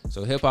it.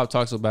 So hip hop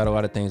talks about a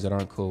lot of things that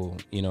aren't cool.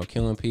 You know,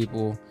 killing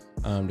people,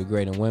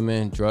 degrading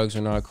women. Drugs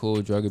are not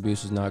cool. Drug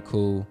abuse is not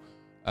cool.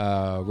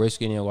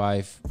 Risking your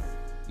life,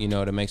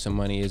 to make some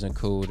money isn't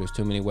cool. There's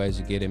too many ways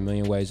to get it. A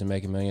million ways to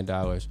make $1 million.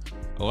 A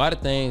lot of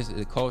things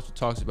the culture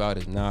talks about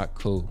is not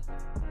cool.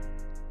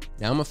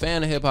 Now, I'm a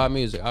fan of hip-hop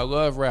music. I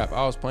love rap.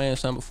 I was playing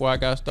some before I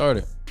got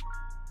started.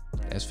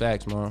 That's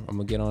facts, man. I'm going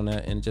to get on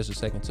that in just a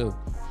second, too.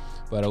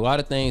 But a lot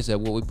of things that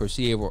what we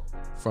perceive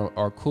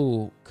are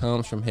cool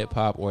comes from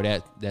hip-hop or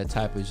that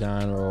type of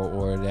genre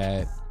or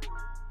that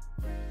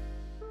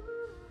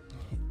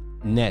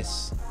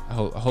ness. I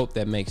hope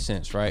that makes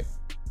sense, right?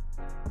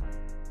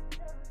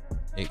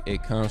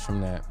 It comes from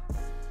that.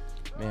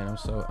 Man,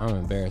 I'm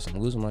embarrassed. I'm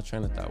losing my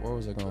train of thought. Where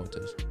was I going with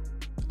this?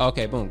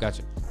 Okay, boom,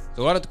 gotcha.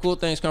 So a lot of the cool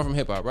things come from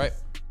hip hop, right?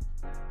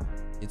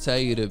 It tell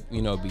you to,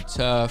 be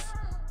tough,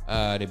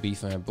 to be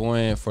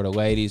flamboyant, for the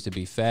ladies to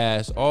be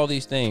fast, all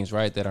these things,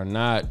 right, that are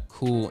not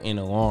cool in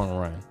the long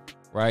run,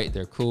 right?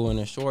 They're cool in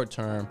the short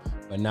term,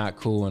 but not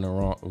cool in the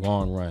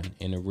long run,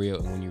 in the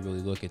real, when you really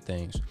look at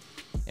things.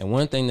 And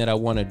one thing that I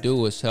want to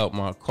do is help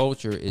my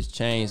culture is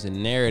change the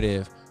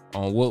narrative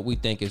on what we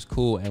think is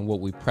cool and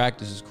what we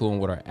practice is cool and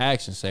what our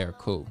actions say are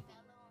cool.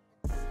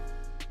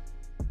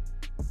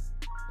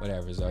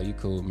 Whatever, Zoe, you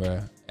cool, bro.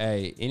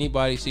 Hey,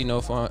 anybody see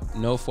No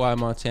Fly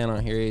Montana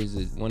on here? Is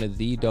one of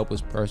the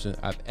dopest person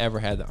I've ever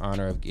had the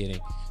honor of getting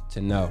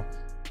to know.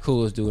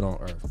 Coolest dude on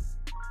earth.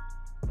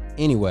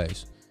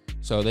 Anyways,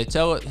 so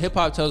hip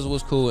hop tells us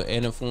what's cool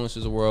and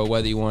influences the world,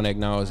 whether you want to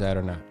acknowledge that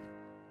or not.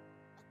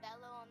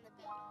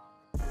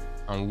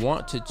 I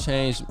want to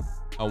change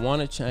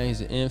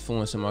the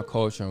influence in my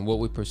culture and what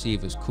we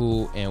perceive as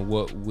cool and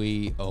what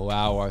we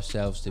allow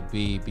ourselves to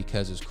be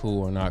because it's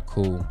cool or not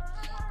cool.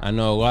 I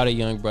know a lot of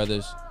young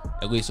brothers,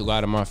 at least a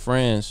lot of my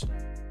friends,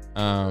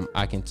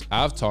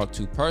 I've talked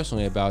to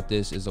personally about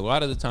this, is a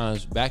lot of the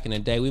times back in the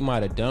day we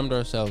might have dumbed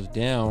ourselves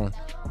down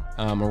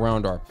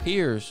around our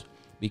peers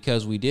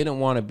because we didn't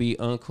want to be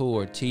uncool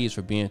or teased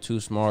for being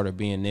too smart or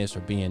being this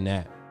or being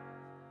that.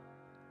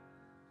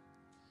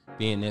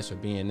 Being this or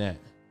being that.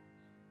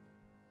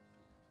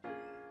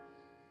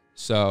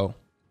 So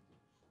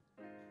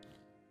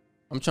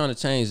I'm trying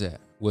to change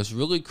that. what's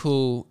really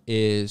cool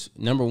is,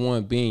 number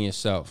one, being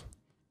yourself.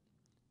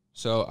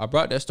 So I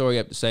brought that story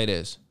up to say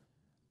this.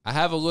 I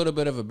have a little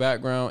bit of a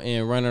background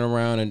in running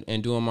around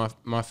and doing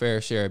my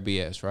fair share of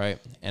BS, right?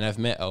 And I've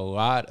met a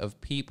lot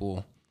of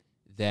people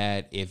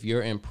that if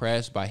you're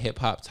impressed by hip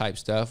hop type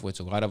stuff, which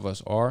a lot of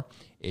us are,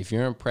 if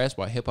you're impressed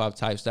by hip hop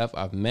type stuff,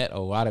 I've met a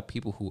lot of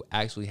people who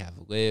actually have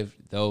lived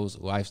those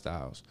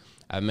lifestyles.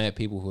 I've met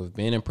people who have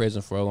been in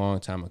prison for a long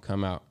time and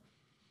come out.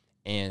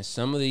 And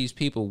some of these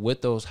people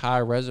with those high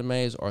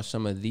resumes are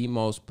some of the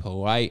most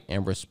polite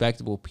and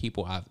respectable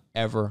people I've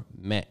ever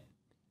met,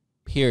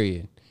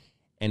 period.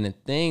 And the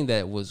thing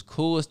that was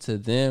coolest to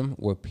them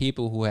were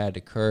people who had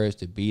the courage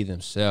to be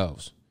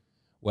themselves.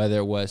 Whether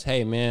it was,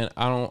 hey man,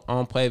 I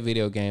don't play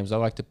video games, I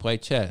like to play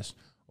chess.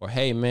 Or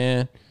hey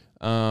man,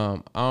 I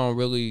don't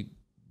really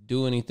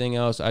do anything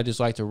else, I just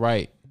like to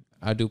write.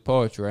 I do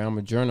poetry, I'm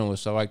a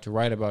journalist, I like to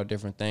write about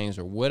different things.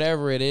 Or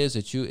whatever it is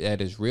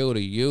that is real to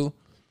you.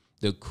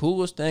 The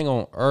coolest thing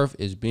on earth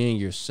is being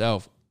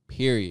yourself,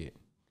 period.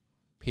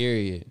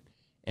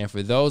 And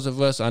for those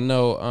of us, I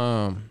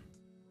know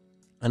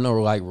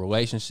like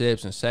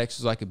relationships and sex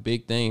is like a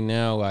big thing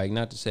now. Like,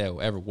 not to say it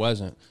ever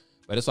wasn't,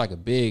 but it's like a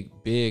big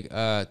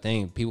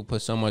thing. People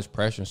put so much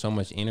pressure and so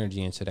much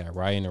energy into that,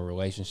 right? In the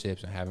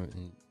relationships and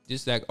having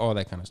just that, all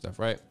that kind of stuff,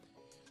 right?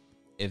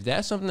 If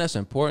that's something that's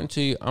important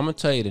to you, I'm gonna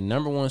tell you the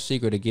number one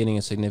secret of getting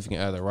a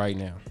significant other right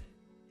now,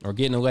 or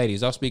getting the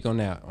ladies. I'll speak on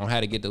that, on how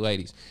to get the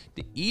ladies.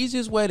 The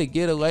easiest way to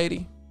get a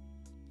lady,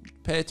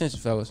 pay attention,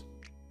 fellas,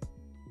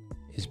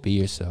 is be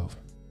yourself.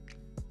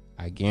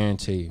 I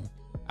guarantee you.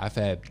 I've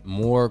had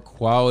more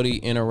quality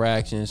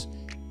interactions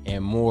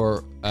and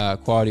more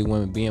quality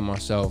women being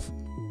myself,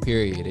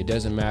 period. It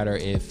doesn't matter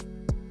if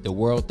the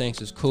world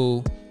thinks it's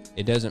cool.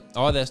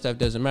 All that stuff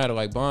doesn't matter.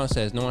 Like Bond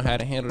says, knowing how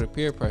to handle the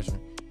peer pressure.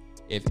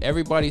 If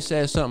everybody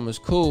says something is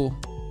cool,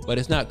 but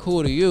it's not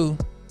cool to you,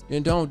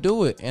 then don't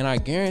do it. And I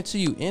guarantee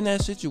you, in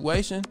that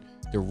situation,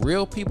 the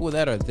real people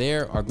that are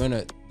there are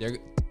they're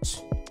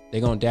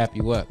gonna dap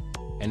you up.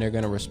 And they're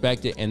going to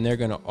respect it, and they're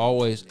going to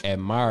always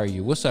admire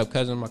you. What's up,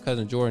 cousin? My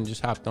cousin Jordan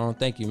just hopped on.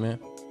 Thank you, man.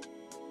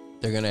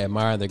 They're going to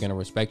admire, they're going to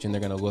respect you, and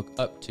they're going to look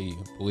up to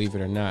you, believe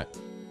it or not.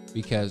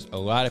 Because a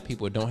lot of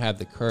people don't have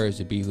the courage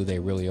to be who they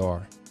really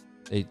are.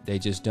 They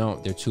just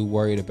don't. They're too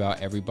worried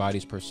about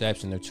everybody's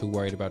perception. They're too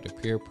worried about the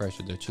peer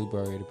pressure. They're too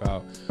worried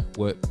about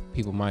what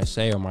people might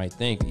say or might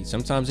think.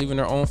 Sometimes even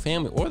their own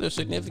family or their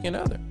significant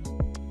other.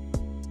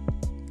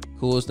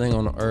 Coolest thing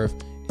on the earth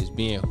is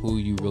being who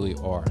you really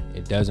are.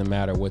 It doesn't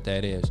matter what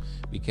that is,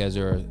 because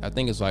I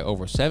think it's like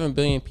over 7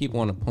 billion people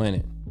on the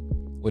planet.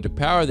 With the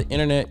power of the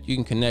internet, you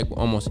can connect with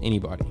almost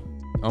anybody,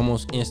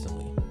 almost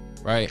instantly,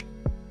 right?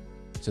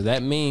 So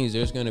that means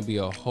there's going to be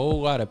a whole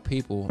lot of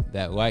people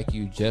that like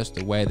you just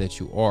the way that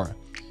you are.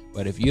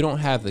 But if you don't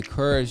have the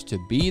courage to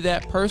be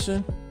that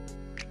person,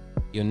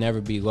 you'll never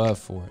be loved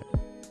for it.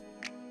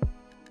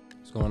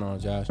 What's going on,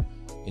 Josh?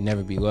 You'll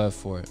never be loved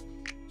for it.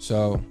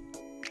 So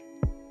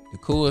the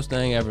coolest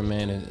thing ever,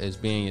 man, is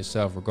being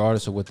yourself,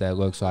 regardless of what that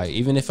looks like.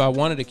 Even if I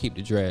wanted to keep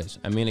the dreads.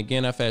 I mean,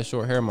 again, I've had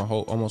short hair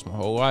almost my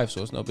whole life,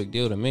 so it's no big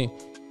deal to me.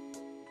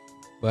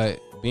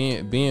 But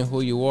being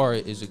who you are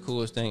is the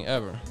coolest thing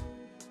ever.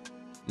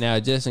 Now,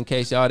 just in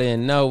case y'all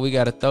didn't know, we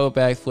got a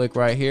throwback flick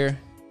right here.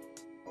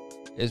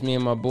 It's me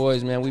and my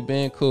boys, man. We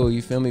been cool,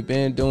 you feel me?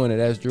 Been doing it.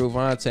 That's Drew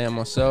Vontae and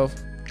myself.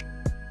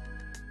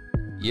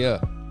 Yeah.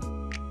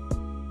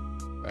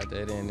 Write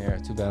that in there.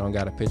 Too bad I don't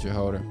got a picture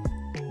holder.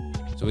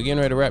 So we're getting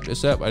ready to wrap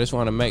this up. I just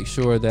want to make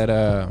sure that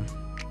I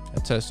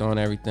touched on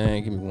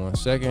everything. Give me 1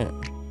 second.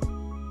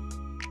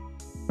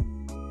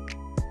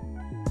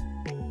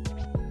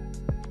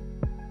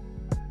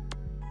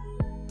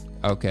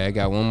 Okay, I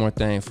got one more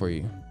thing for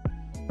you.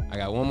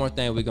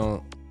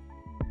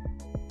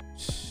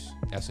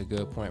 That's a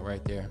good point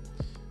right there.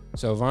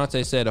 So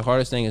Vontae said the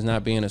hardest thing is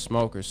not being a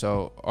smoker.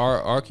 So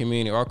our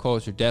community, our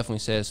culture definitely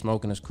says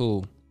smoking is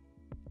cool.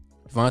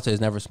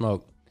 Vontae's never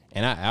smoked,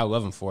 and I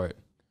love him for it.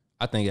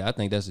 I think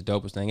that's the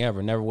dopest thing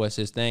ever. Never was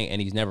his thing,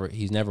 and he's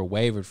never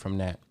wavered from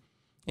that.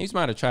 He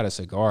might have tried a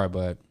cigar,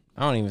 but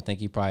I don't even think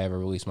he probably ever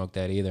really smoked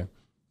that either.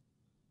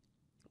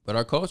 But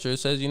our culture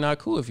says you're not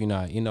cool if you're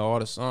not. You know, all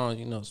the songs,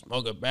 you know,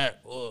 smoke it back.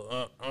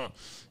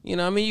 You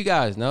know what I mean? You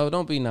guys know,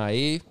 don't be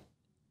naive.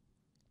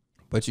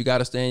 But you got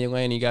to stay in your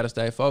lane and you got to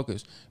stay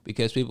focused.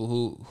 Because people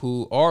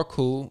who are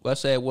cool,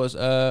 let's say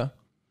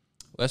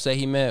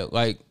he met,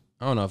 like,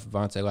 I don't know if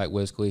Vontae like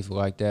Wiz Khalifa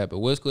like that, but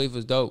Wiz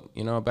Khalifa's dope.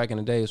 You know, back in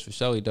the day, it was for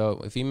sure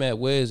dope. If he met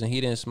Wiz and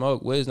he didn't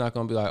smoke, Wiz not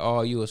going to be like,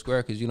 oh, you a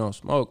square because you don't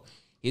smoke.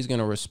 He's going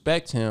to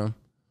respect him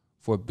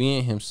for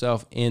being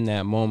himself in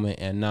that moment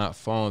and not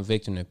falling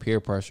victim to peer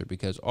pressure.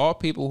 Because all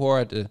people who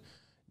are at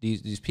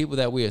these people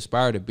that we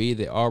aspire to be,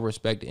 they all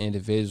respect the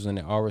individuals and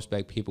they all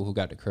respect people who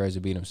got the courage to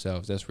be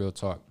themselves. That's real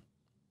talk.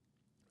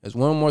 There's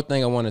one more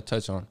thing I want to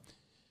touch on.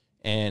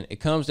 And it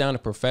comes down to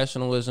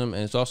professionalism,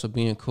 and it's also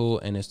being cool,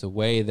 and it's the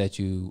way that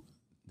you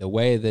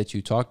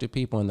talk to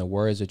people and the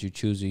words that you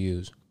choose to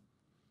use.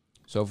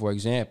 So, for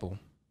example,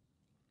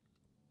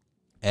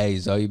 hey,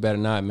 Zoe, you better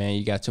not, man.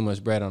 You got too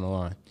much bread on the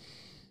line.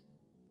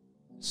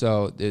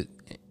 So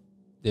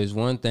there's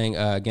one thing,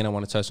 again, I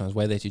want to touch on is the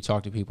way that you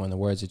talk to people and the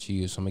words that you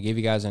use. So I'm going to give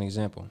you guys an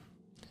example.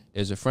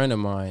 There's a friend of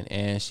mine,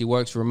 and she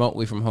works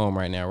remotely from home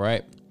right now,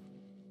 right?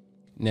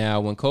 Now,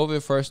 when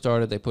COVID first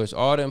started, they pushed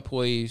all the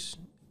employees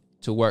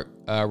to work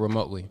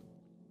remotely.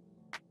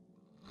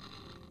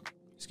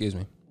 Excuse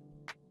me.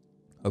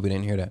 Hope you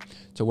didn't hear that.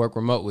 To work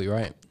remotely,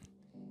 right?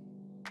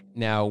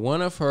 Now,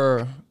 one of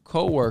her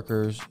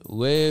co-workers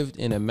lived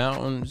in the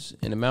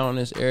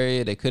mountainous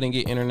area. They couldn't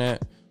get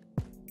internet.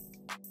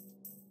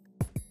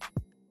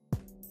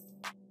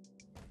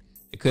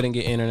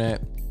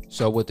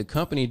 So what the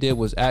company did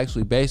was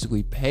actually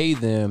basically pay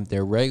them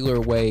their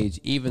regular wage,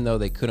 even though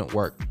they couldn't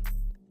work.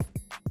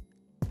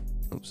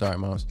 Oops, sorry,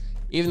 moms.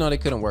 Even though they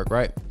couldn't work,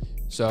 right?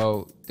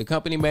 So the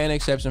company made an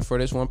exception for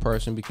this one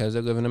person because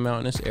they live in a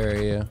mountainous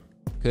area.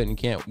 Can't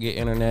get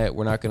internet.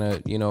 We're not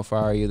gonna,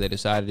 fire you. They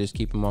decided to just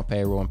keep them on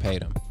payroll and pay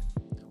them,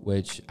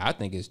 which I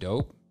think is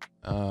dope.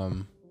 I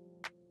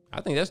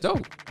think that's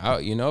dope.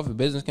 If a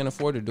business can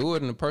afford to do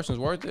it and the person's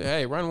worth it,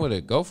 hey, run with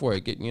it. Go for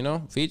it.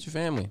 Feed your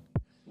family.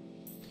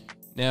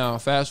 Now,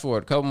 fast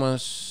forward a couple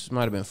months,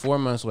 might have been 4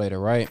 months later,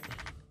 right?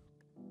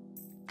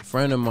 A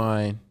friend of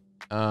mine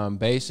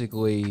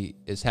basically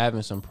is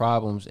having some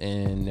problems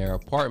in their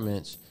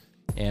apartments,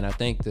 and I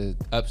think the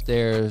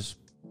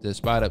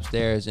spot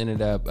upstairs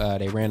ended up,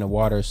 they ran the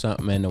water or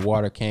something, and the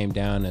water came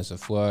down as a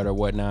flood or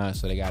whatnot,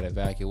 so they got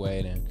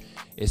evacuated, and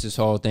it's this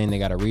whole thing. They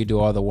got to redo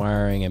all the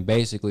wiring, and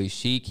basically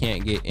she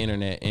can't get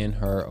internet in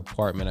her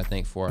apartment, I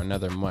think, for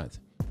another month.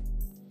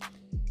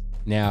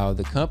 Now,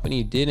 the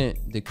company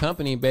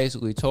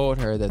basically told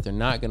her that they're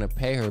not going to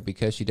pay her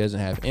because she doesn't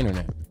have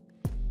internet.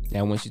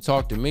 Now, when she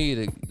talked to me,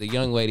 the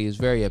young lady is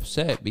very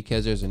upset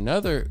because there's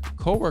another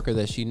coworker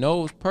that she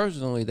knows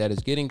personally that is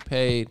getting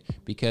paid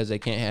because they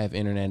can't have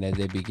internet, and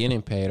they've been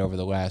getting paid over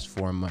the last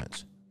 4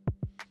 months.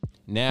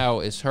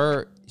 Now,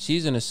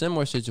 she's in a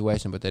similar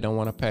situation, but they don't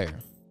want to pay her,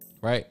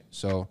 right?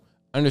 So,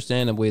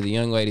 understandably, the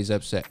young lady's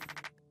upset.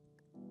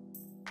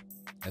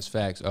 That's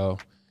facts. Oh,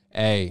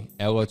 hey,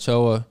 El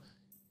Ochoa,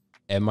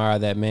 admire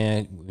that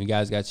man. You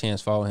guys got a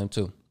chance, follow him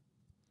too.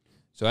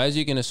 So, as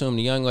you can assume,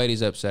 the young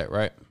lady's upset,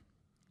 right?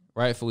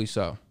 Rightfully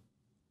so.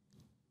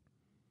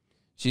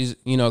 She's,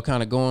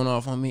 kind of going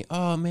off on me.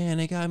 Oh, man,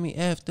 they got me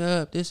effed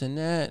up, this and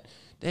that.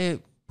 They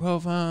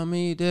profiled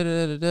me,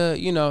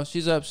 da-da-da-da-da.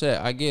 She's upset.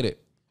 I get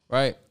it,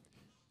 right?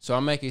 So I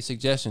make a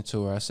suggestion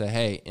to her. I say,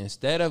 hey,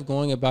 instead of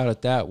going about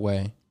it that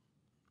way,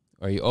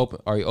 are you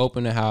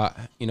open to how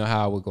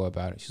I would go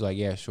about it? She's like,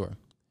 yeah, sure.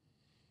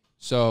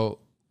 So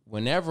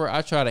whenever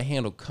I try to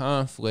handle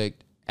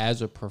conflict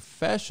as a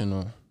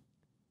professional,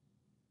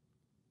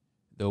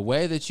 the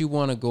way that you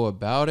want to go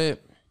about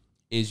it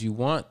is it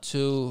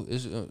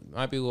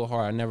might be a little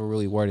hard. I never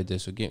really worded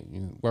this, so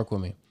work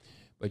with me.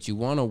 But you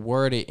want to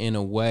word it in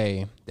a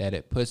way that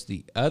it puts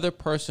the other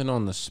person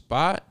on the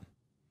spot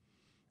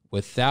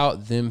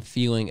without them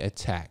feeling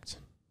attacked.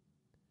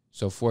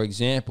 So, for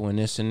example, in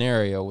this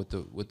scenario with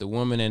the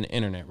woman and the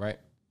internet, right?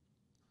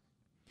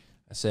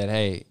 I said,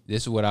 hey,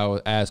 this is what I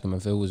would ask him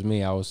if it was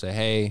me. I would say,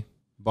 hey,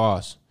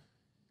 boss,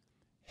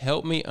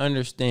 help me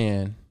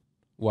understand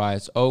why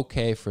it's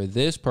okay for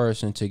this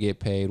person to get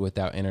paid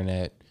without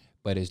internet,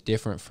 but it's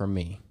different for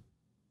me.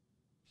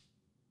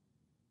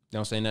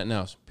 Don't say nothing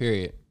else,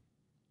 period.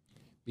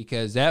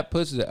 Because that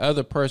puts the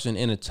other person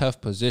in a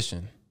tough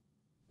position.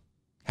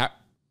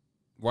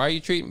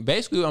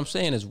 Basically what I'm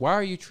saying is, why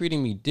are you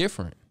treating me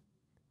different,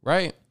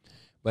 right?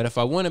 But if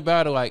I went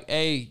about it like,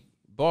 hey,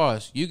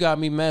 boss, you got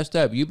me messed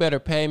up. You better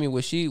pay me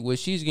what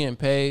she's getting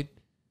paid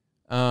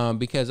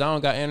because I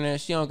don't got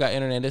internet. She don't got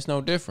internet. It's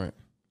no different.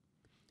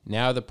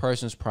 Now the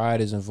person's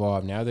pride is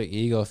involved. Now their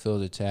ego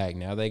feels attacked.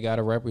 Now they got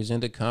to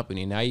represent the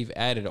company. Now you've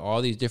added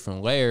all these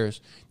different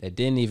layers that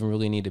didn't even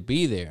really need to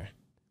be there,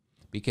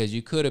 because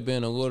you could have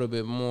been put a little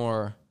bit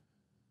more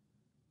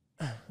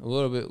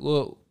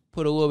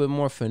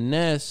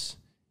finesse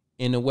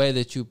in the way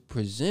that you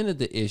presented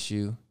the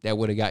issue that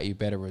would have got you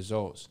better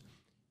results.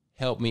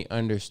 Help me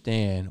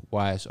understand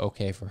why it's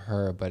okay for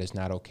her, but it's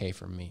not okay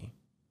for me.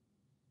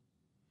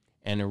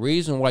 And the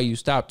reason why you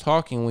stop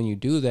talking when you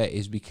do that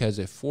is because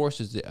it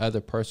forces the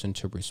other person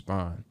to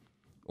respond,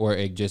 or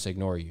just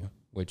ignore you,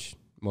 which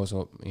most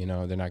of, they're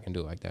not going to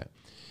do it like that.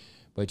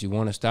 But you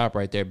want to stop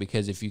right there,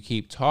 because if you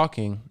keep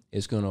talking,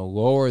 it's going to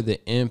lower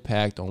the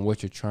impact on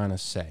what you're trying to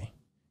say.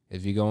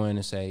 If you go in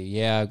and say,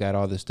 yeah, I've got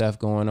all this stuff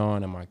going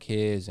on and my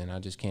kids and I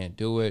just can't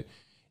do it,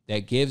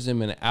 that gives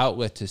them an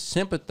outlet to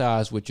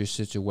sympathize with your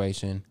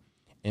situation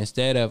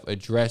instead of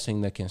addressing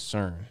the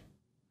concern.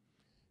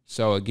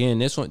 So again,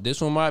 this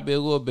one might be a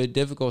little bit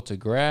difficult to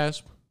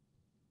grasp.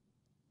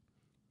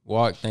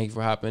 Walk, thank you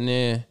for hopping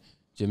in.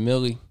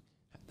 Jamili,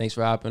 thanks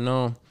for hopping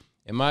on.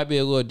 It might be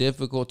a little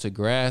difficult to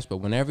grasp, but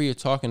whenever you're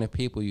talking to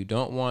people, you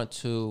don't want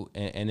to,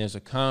 and there's a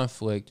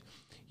conflict,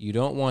 you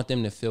don't want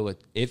them to feel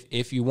it.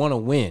 If you want to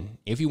win,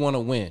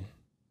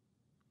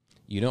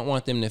 you don't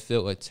want them to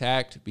feel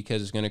attacked,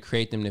 because it's going to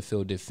create them to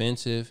feel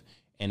defensive.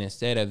 And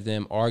instead of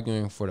them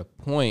arguing for the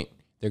point,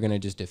 they're going to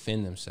just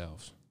defend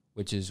themselves,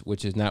 which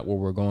is not where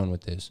we're going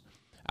with this.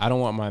 I don't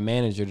want my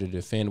manager to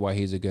defend why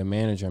he's a good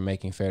manager and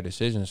making fair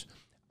decisions.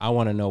 I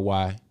want to know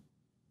why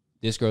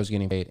this girl's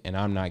getting paid and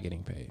I'm not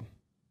getting paid.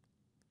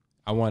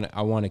 You want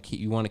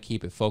to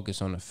keep it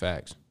focused on the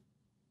facts.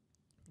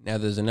 Now,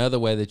 there's another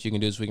way that you can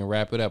do this. We can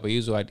wrap it up. I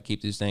usually like to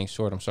keep these things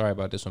short. I'm sorry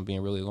about this one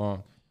being really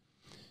long.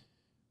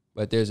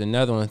 But there's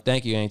another one.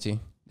 Thank you, Auntie.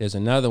 There's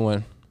another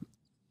one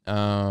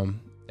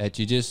that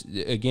you just,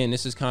 again,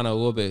 this is kind of a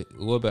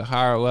little bit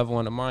higher level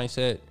on the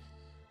mindset,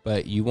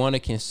 but you want to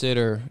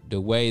consider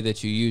the way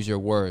that you use your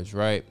words,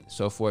 right?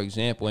 So, for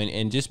example,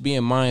 and just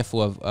being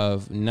mindful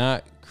of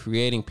not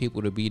creating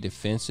people to be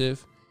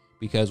defensive.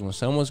 Because when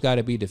someone's got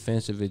to be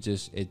defensive,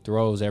 it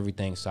throws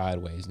everything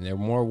sideways. And they're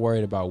more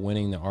worried about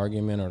winning the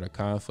argument or the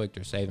conflict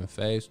or saving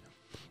face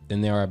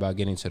than they are about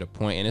getting to the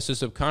point. And it's a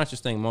subconscious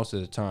thing most of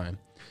the time.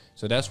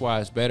 So that's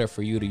why it's better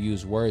for you to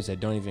use words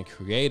that don't even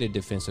create a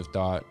defensive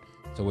thought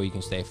so where you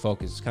can stay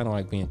focused. It's kind of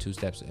like being 2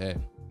 steps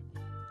ahead.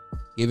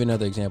 Give you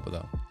another example,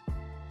 though.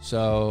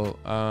 So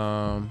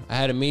I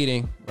had a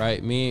meeting,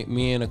 right?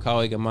 Me and a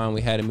colleague of mine,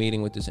 we had a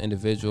meeting with this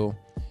individual.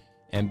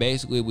 And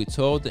basically, we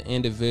told the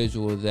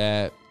individual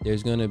that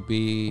there's going to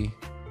be,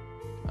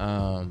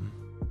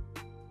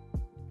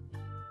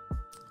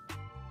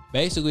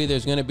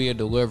 there's going to be a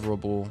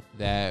deliverable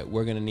that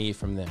we're going to need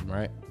from them,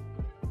 right?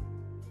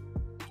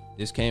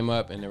 This came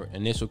up in the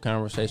initial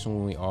conversation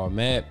when we all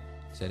met.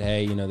 Said,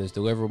 hey, this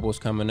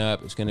deliverables coming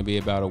up. It's going to be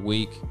about a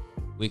week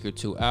or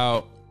 2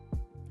 out.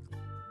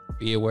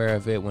 Be aware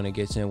of it when it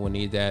gets in. We'll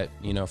need that,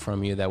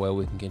 from you. That way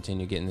we can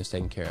continue getting this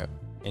taken care of.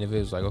 And if it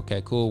was like,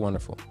 okay, cool,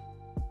 wonderful.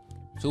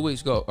 2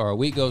 weeks go, or a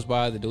week goes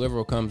by, the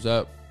deliverable comes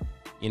up.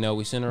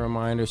 We send a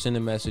reminder, send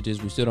the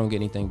messages. We still don't get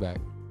anything back.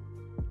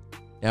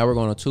 Now we're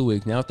going on 2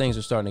 weeks. Now things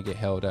are starting to get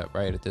held up,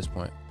 right, at this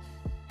point.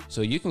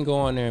 So you can go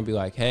on there and be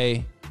like,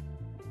 hey,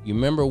 you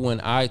remember when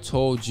I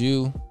told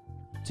you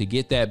to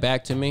get that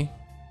back to me?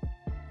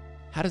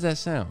 How does that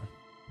sound?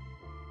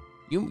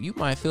 You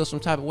might feel some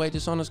type of way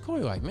just on this call.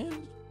 You're like,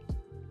 man,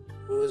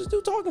 who is this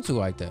dude talking to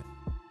like that,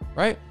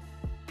 right?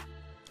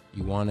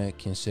 You want to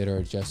consider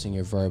adjusting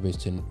your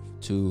verbiage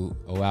to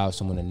allow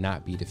someone to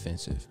not be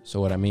defensive.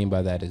 So what I mean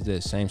by that is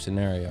this, same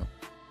scenario.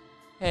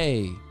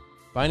 Hey,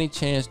 by any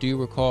chance, do you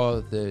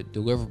recall the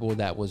deliverable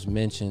that was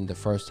mentioned the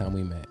first time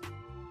we met?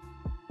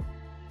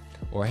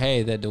 Or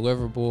hey, that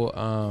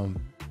deliverable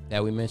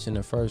that we mentioned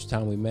the first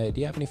time we met,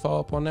 do you have any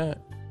follow-up on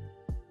that?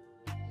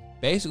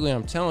 Basically,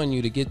 I'm telling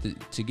you to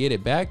get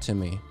it back to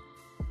me,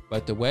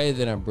 but the way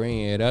that I'm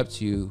bringing it up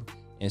to you,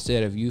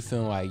 instead of you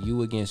feeling like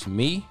you against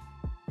me,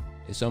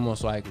 it's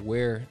almost like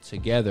we're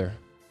together,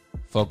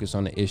 focused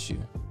on the issue,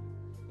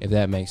 if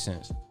that makes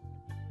sense.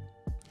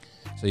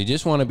 So you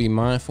just want to be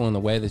mindful in the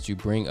way that you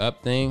bring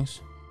up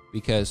things,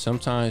 because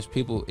sometimes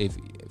people,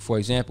 for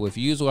example, if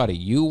you use a lot of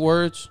you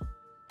words,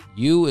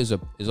 you is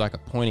like a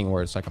pointing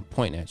word. It's like I'm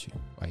pointing at you,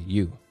 like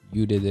you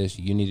did this,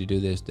 you need to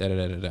do this, da da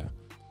da da da.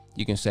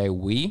 You can say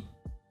we,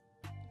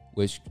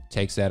 which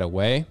takes that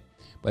away,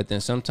 but then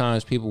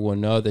sometimes people will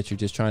know that you're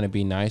just trying to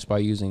be nice by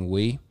using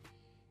we.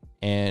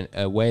 And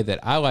a way that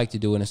I like to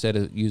do it, instead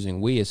of using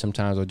we, is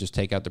sometimes I'll just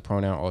take out the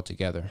pronoun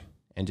altogether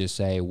and just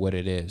say what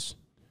it is.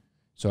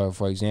 So,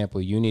 for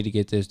example, you need to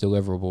get this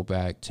deliverable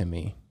back to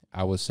me.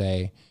 I would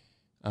say,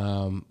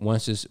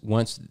 once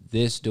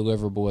this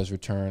deliverable is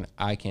returned,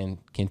 I can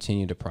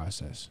continue the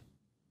process.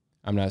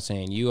 I'm not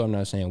saying you. I'm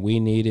not saying we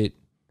need it.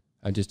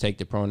 I just take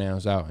the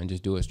pronouns out and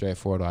just do it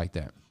straightforward like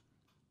that.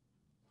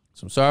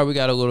 So I'm sorry we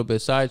got a little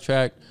bit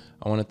sidetracked.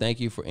 I want to thank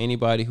you for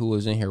anybody who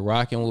was in here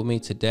rocking with me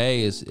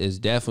today. Is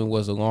definitely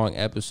was a long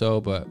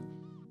episode, but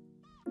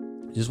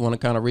just want to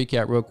kind of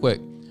recap real quick.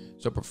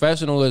 So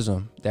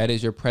professionalism, that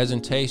is your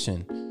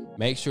presentation.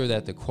 Make sure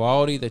that the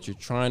quality that you're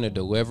trying to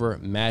deliver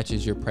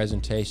matches your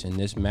presentation.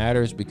 This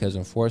matters because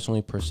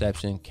unfortunately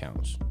perception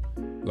counts.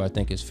 Do I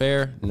think it's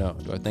fair? No.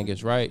 Do I think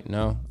it's right?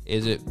 No.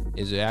 Is it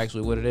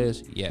actually what it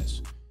is?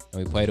 Yes.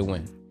 And we play to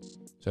win.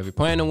 So if you're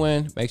playing to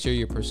win, make sure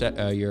your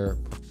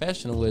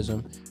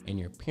professionalism and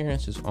your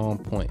appearance is on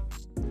point.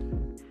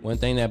 One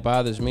thing that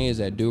bothers me is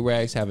that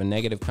do-rags have a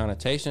negative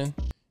connotation.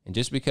 And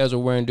just because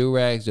we're wearing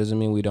do-rags doesn't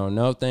mean we don't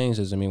know things,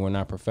 doesn't mean we're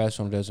not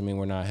professional, doesn't mean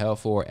we're not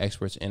helpful or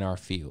experts in our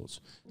fields.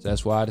 So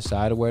that's why I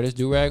decided to wear this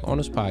do-rag on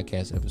this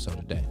podcast episode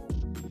today.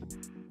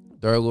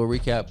 Third little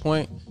recap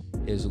point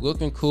is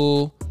looking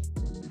cool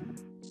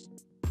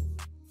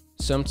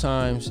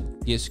sometimes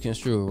gets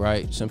construed,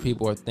 right? Some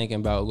people are thinking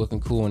about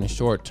looking cool in the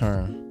short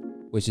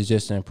term, which is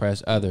just to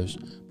impress others.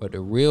 But the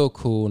real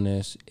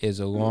coolness is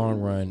a long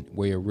run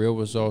where your real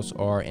results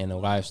are in a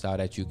lifestyle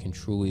that you can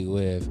truly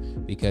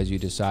live because you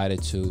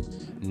decided to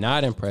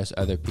not impress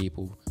other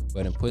people,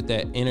 but to put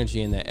that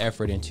energy and that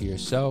effort into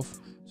yourself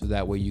so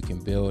that way you can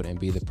build and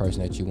be the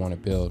person that you want to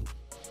build.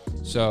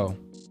 So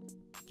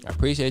I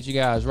appreciate you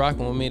guys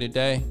rocking with me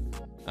today.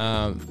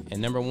 And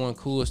number one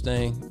coolest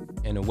thing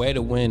and the way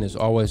to win is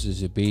always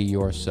to be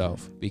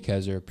yourself,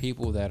 because there are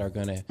people that are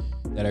gonna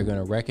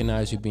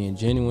recognize you being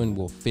genuine,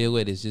 will feel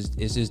it. It's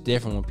just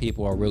different when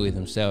people are really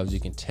themselves. You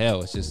can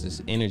tell it's just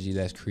this energy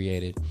that's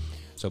created.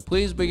 So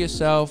please be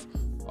yourself.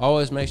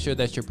 Always make sure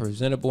that you're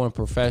presentable and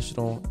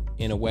professional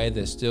in a way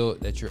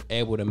that you're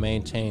able to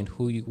maintain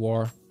who you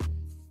are.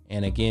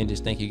 And again,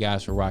 just thank you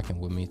guys for rocking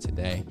with me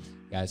today.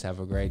 You guys have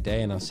a great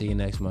day, and I'll see you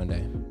next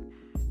Monday.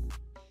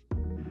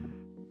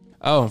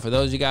 Oh, and for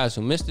those of you guys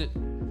who missed it,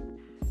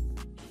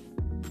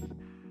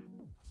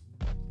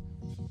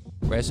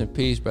 rest in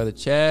peace, Brother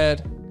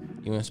Chad.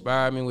 You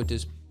inspired me with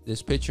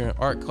this picture in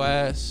art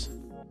class.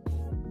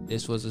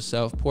 This was a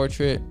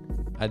self-portrait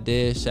I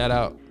did. Shout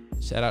out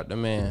the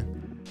man.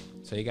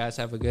 So you guys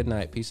have a good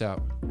night. Peace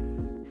out.